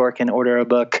local bookstore can order a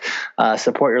book.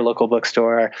 Support your local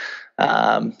bookstore.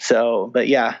 But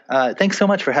yeah, thanks so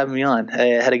much for having me on.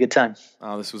 I had a good time.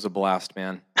 Oh, this was a blast,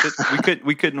 man.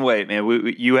 we couldn't wait,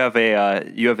 man. You have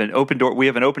an open door. We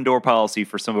have an open door policy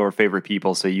for some of our favorite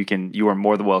people, so you are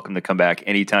more than welcome to come back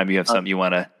anytime you have something you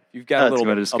want to. You've got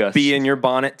a bee in your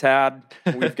bonnet, Tad.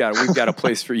 We've got a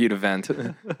place for you to vent.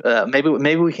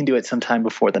 Maybe we can do it sometime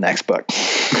before the next book.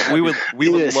 We would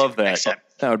love that.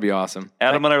 That would be awesome.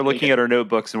 Adam and I are looking at our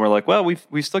notebooks and we're like, well, we've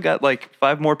still got like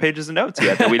 5 more pages of notes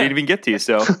yet that we didn't even get to.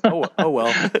 So oh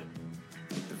well.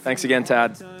 Thanks again,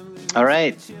 Tad. All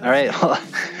right. Well,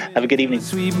 have a good evening.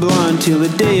 Sweet blonde till the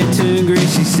day it turned gray.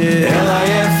 She said,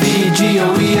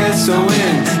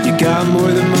 LIFEGOESON. You got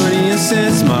more than money and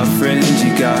sense, my friend.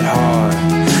 You got heart,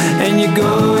 and you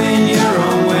go in your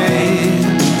own way.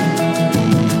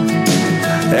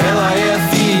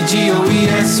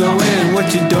 LIFEGOESON.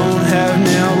 What you don't have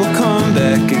now will come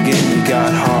back again. You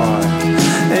got heart,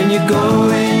 and you go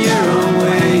in your own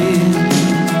way.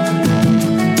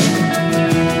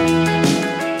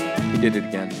 He did it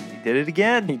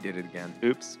again. He did it again.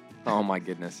 Oops. Oh my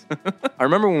goodness. I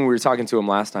remember when we were talking to him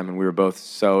last time and we were both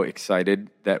so excited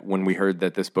that when we heard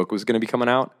that this book was going to be coming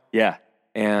out. Yeah.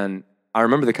 And I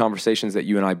remember the conversations that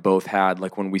you and I both had,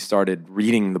 like when we started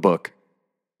reading the book,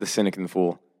 The Cynic and the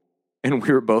Fool. And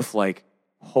we were both like,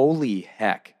 holy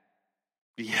heck.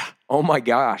 Yeah. Oh my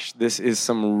gosh. This is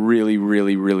some really,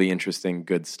 really, really interesting,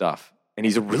 good stuff. And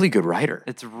he's a really good writer.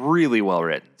 It's really well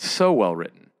written. So well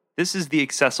written. This is the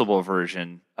accessible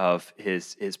version of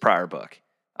his prior book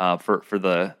for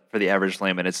the average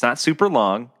layman. It's not super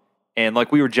long, and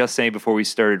like we were just saying before we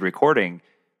started recording,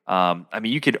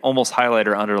 you could almost highlight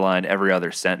or underline every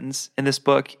other sentence in this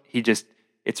book. It's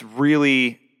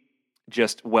really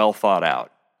just well thought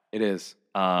out. It is.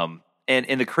 And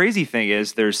the crazy thing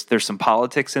is, there's some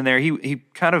politics in there. He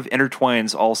kind of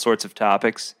intertwines all sorts of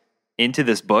topics into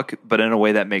this book, but in a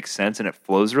way that makes sense and it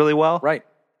flows really well. Right.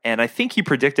 And I think he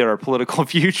predicted our political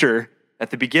future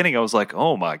at the beginning. I was like,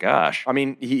 oh my gosh. I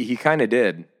mean, he kind of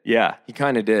did. Yeah. He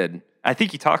kind of did. I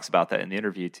think he talks about that in the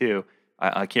interview too.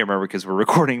 I can't remember because we're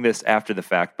recording this after the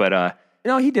fact, but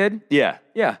no, he did. Yeah.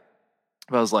 Yeah.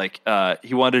 I was like,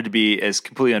 he wanted to be as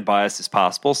completely unbiased as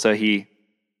possible, so he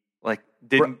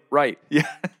didn't. Right. Yeah.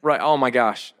 Right. Oh my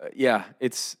gosh. Yeah.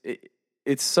 It's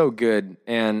so good.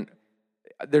 And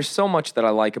there's so much that I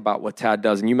like about what Tad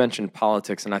does. And you mentioned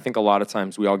politics, and I think a lot of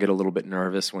times we all get a little bit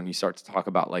nervous when you start to talk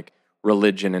about like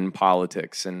religion and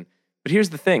politics. But here's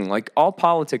the thing, like all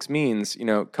politics means,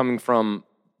 coming from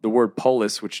the word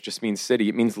polis, which just means city,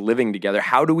 it means living together.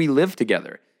 How do we live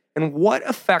together? And what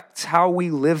affects how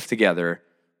we live together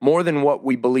more than what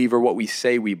we believe or what we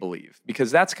say we believe?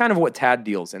 Because that's kind of what Tad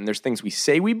deals in. There's things we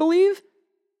say we believe,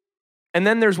 and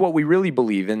then there's what we really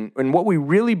believe. And what we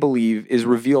really believe is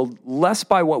revealed less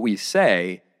by what we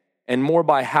say and more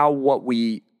by how what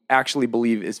we actually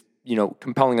believe is,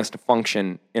 compelling us to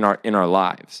function in our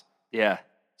lives. Yeah.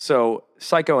 So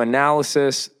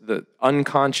psychoanalysis, the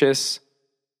unconscious,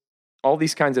 all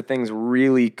these kinds of things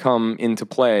really come into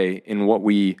play in what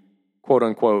we, quote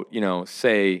unquote,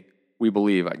 say we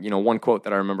believe. One quote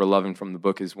that I remember loving from the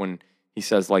book is when he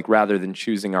says, like, rather than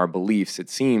choosing our beliefs, it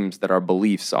seems that our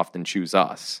beliefs often choose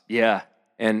us. Yeah.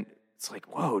 And it's like,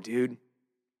 whoa, dude,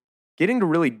 getting to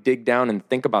really dig down and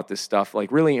think about this stuff,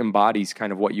 like, really embodies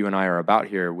kind of what you and I are about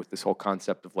here with this whole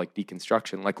concept of, like,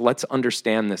 deconstruction. Like, let's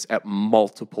understand this at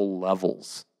multiple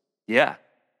levels. Yeah.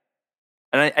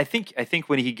 And I think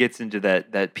when he gets into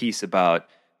that piece about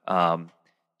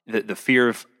the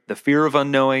fear of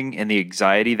unknowing and the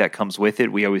anxiety that comes with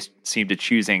it, we always seem to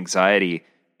choose anxiety,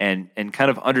 and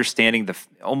kind of understanding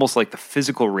almost like the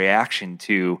physical reaction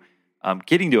to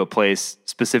getting to a place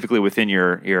specifically within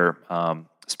your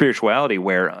spirituality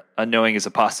where unknowing is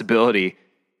a possibility,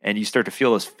 and you start to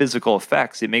feel those physical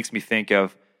effects. It makes me think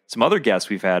of some other guests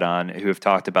we've had on who have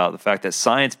talked about the fact that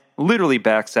science literally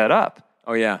backs that up.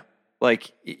 Oh yeah.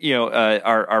 Like,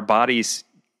 our bodies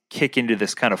kick into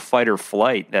this kind of fight or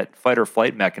flight. That fight or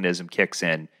flight mechanism kicks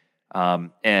in,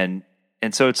 and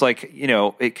so it's like,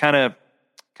 it kind of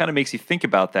makes you think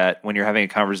about that when you're having a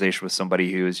conversation with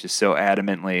somebody who is just so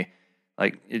adamant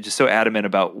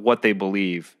about what they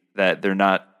believe that they're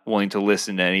not willing to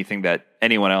listen to anything that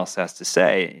anyone else has to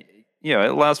say. It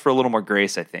allows for a little more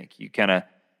grace. I think you kind of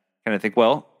think,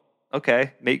 well,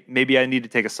 okay, maybe I need to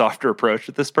take a softer approach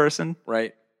with this person,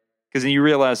 right? Because then you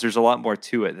realize there's a lot more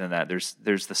to it than that.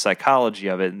 There's the psychology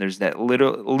of it, and there's that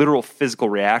literal physical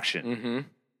reaction.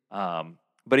 Mm-hmm.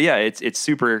 But yeah, it's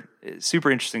super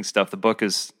interesting stuff. The book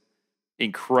is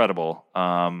incredible.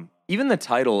 Even the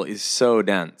title is so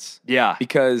dense. Yeah,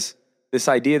 because this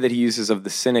idea that he uses of the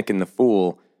cynic and the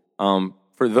fool.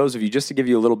 For those of you, just to give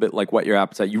you a little bit like whet your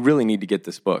appetite, you really need to get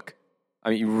this book. I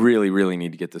mean, you really, really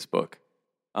need to get this book.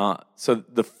 So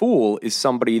the fool is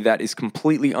somebody that is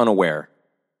completely unaware.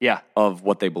 Yeah, of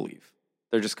what they believe.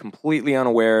 They're just completely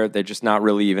unaware. They're just not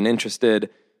really even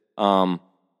interested. The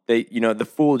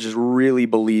fool just really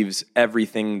believes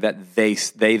everything that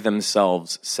they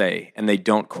themselves say, and they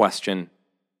don't question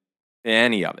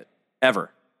any of it,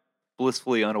 ever.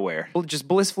 Blissfully unaware. Just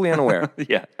blissfully unaware.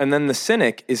 Yeah. And then the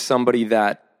cynic is somebody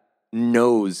that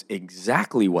knows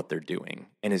exactly what they're doing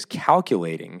and is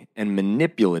calculating and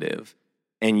manipulative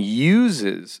and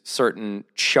uses certain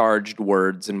charged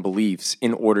words and beliefs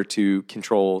in order to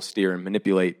control, steer, and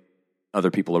manipulate other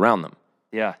people around them.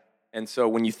 Yeah. And so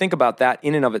when you think about that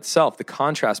in and of itself, the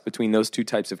contrast between those two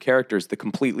types of characters, the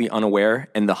completely unaware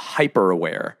and the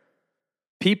hyper-aware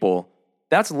people,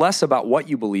 that's less about what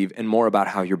you believe and more about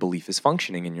how your belief is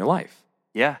functioning in your life.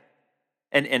 Yeah.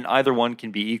 And either one can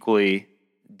be equally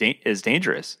as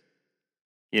dangerous.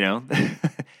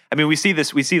 I mean, we see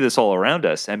this all around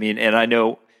us. I mean, and I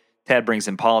know Tad brings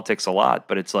in politics a lot,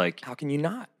 but it's like, how can you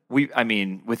not?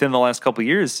 Within the last couple of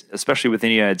years, especially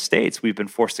within the United States, we've been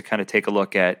forced to kind of take a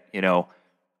look at,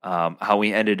 how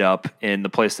we ended up in the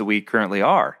place that we currently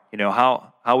are.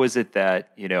 How is it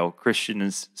that,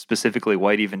 Christians, specifically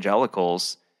white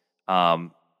evangelicals,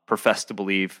 profess to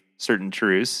believe certain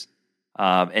truths,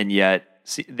 and yet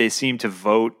they seem to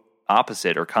vote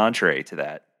opposite or contrary to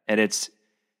that. And it's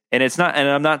not, and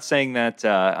I'm not saying that,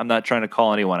 I'm not trying to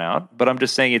call anyone out, but I'm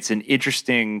just saying it's an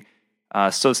interesting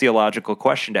sociological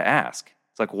question to ask.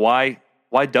 It's like, why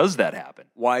does that happen?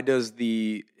 Why does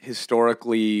the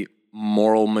historically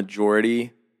moral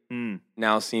majority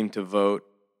now seem to vote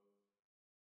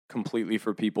completely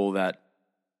for people that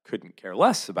couldn't care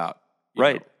less about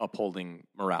upholding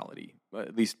morality,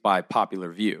 at least by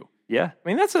popular view? Yeah. I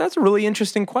mean, that's a really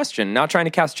interesting question. Not trying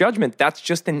to cast judgment. That's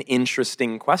just an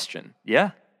interesting question.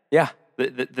 Yeah. Yeah.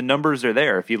 The numbers are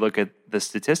there. If you look at the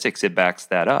statistics, it backs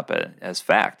that up as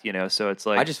fact, so it's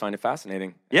like... I just find it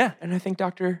fascinating. Yeah. And I think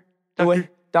Dr.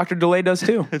 DeLay does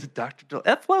too. Dr. DeLay.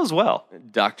 That flows well.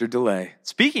 Dr. DeLay.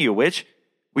 Speaking of which,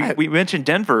 we mentioned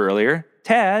Denver earlier.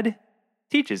 Tad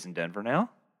teaches in Denver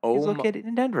now. He's located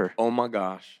in Denver. Oh my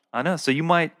gosh. I know. So you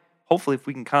might, hopefully if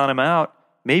we can con him out,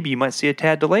 maybe you might see a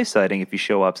Tad DeLay sighting if you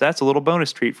show up. So that's a little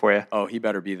bonus treat for you. Oh, he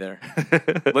better be there.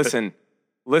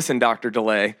 Listen, Dr.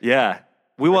 DeLay. Yeah.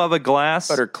 We will have a glass.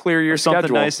 Better clear your schedule.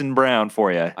 Something nice and brown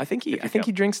for you. I think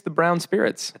he drinks the brown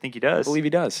spirits. I think he does. I believe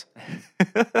he does.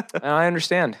 And I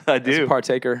understand. I do. As a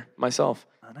partaker myself.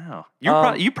 I know.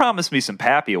 You promised me some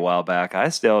Pappy a while back. I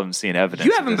still haven't seen evidence.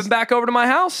 You haven't been back over to my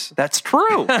house. That's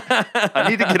true. I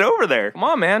need to get over there. Come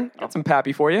on, man. Got some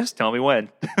Pappy for you. Just tell me when.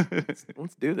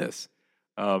 Let's do this.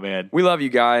 Oh, man. We love you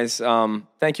guys.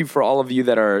 Thank you for all of you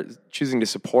that are choosing to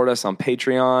support us on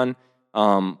Patreon.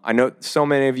 I know so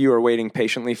many of you are waiting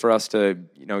patiently for us to,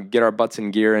 get our butts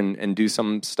in gear and do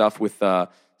some stuff with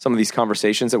some of these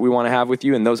conversations that we want to have with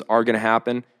you, and those are going to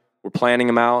happen. We're planning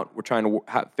them out. We're trying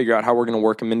to figure out how we're going to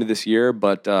work them into this year,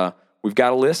 but we've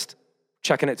got a list,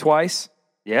 checking it twice.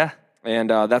 Yeah. And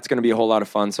that's going to be a whole lot of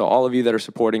fun. So all of you that are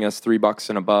supporting us, $3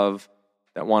 and above,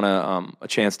 that want a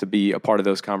chance to be a part of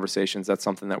those conversations, that's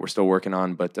something that we're still working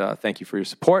on, but thank you for your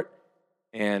support.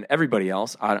 and everybody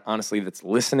else, honestly, that's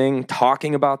listening,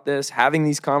 talking about this, having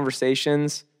these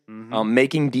conversations,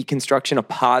 making deconstruction a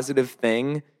positive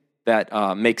thing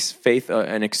that makes faith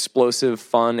an explosive,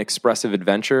 fun, expressive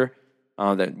adventure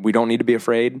that we don't need to be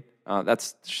afraid.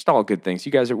 That's just all good things.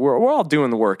 You guys we're all doing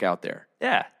the work out there.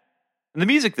 Yeah. And the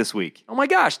music this week. Oh my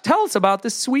gosh, tell us about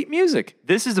this sweet music.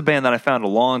 This is a band that I found a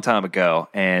long time ago,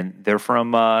 and they're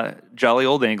from jolly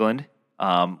old England,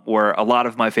 where a lot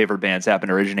of my favorite bands happen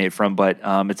to originate from, but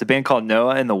it's a band called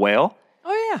Noah and the Whale.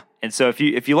 Oh yeah. And so if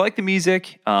you like the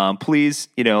music, please,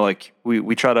 like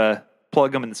we try to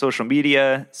plug them in the social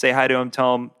media, say hi to them,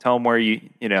 tell them where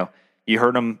you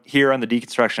heard them here on the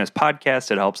Deconstructionist podcast.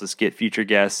 It helps us get future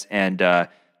guests and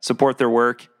support their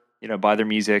work, buy their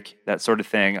music, that sort of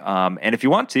thing. And if you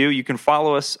want to, you can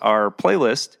follow our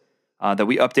playlist that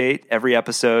we update every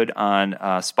episode on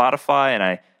Spotify.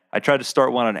 And I tried to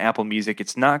start one on Apple Music.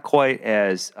 It's not quite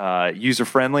as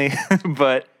user-friendly,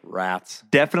 but rats.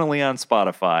 Definitely on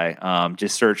Spotify.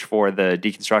 Just search for the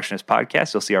Deconstructionist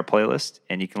podcast. You'll see our playlist,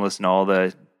 and you can listen to all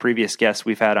the previous guests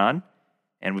we've had on.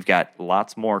 And we've got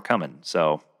lots more coming.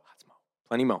 So,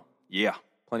 plenty more. Yeah.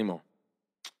 Plenty more.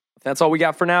 That's all we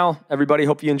got for now. Everybody,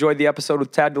 hope you enjoyed the episode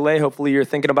with Tad DeLay. Hopefully you're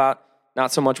thinking about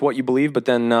not so much what you believe, but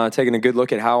then taking a good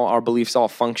look at how our beliefs all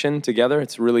function together.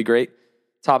 It's a really great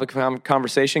topic of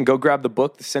conversation. Go grab the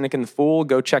book, The Cynic and the Fool.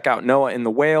 Go check out Noah and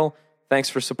the Whale. Thanks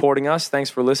for supporting us. Thanks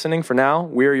for listening. For now,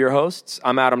 we're your hosts.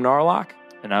 I'm Adam Narlock.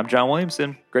 And I'm John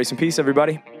Williamson. Grace and peace,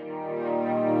 everybody.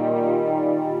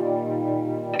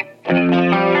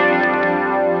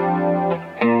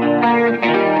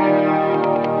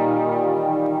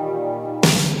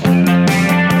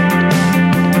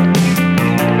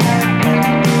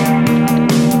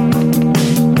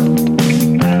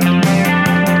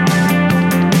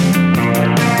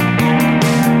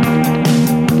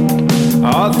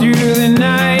 All through the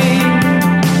night,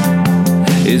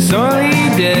 it's only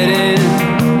dead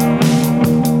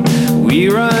end. We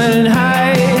run and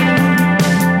hide,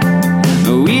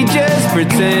 but we just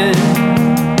pretend.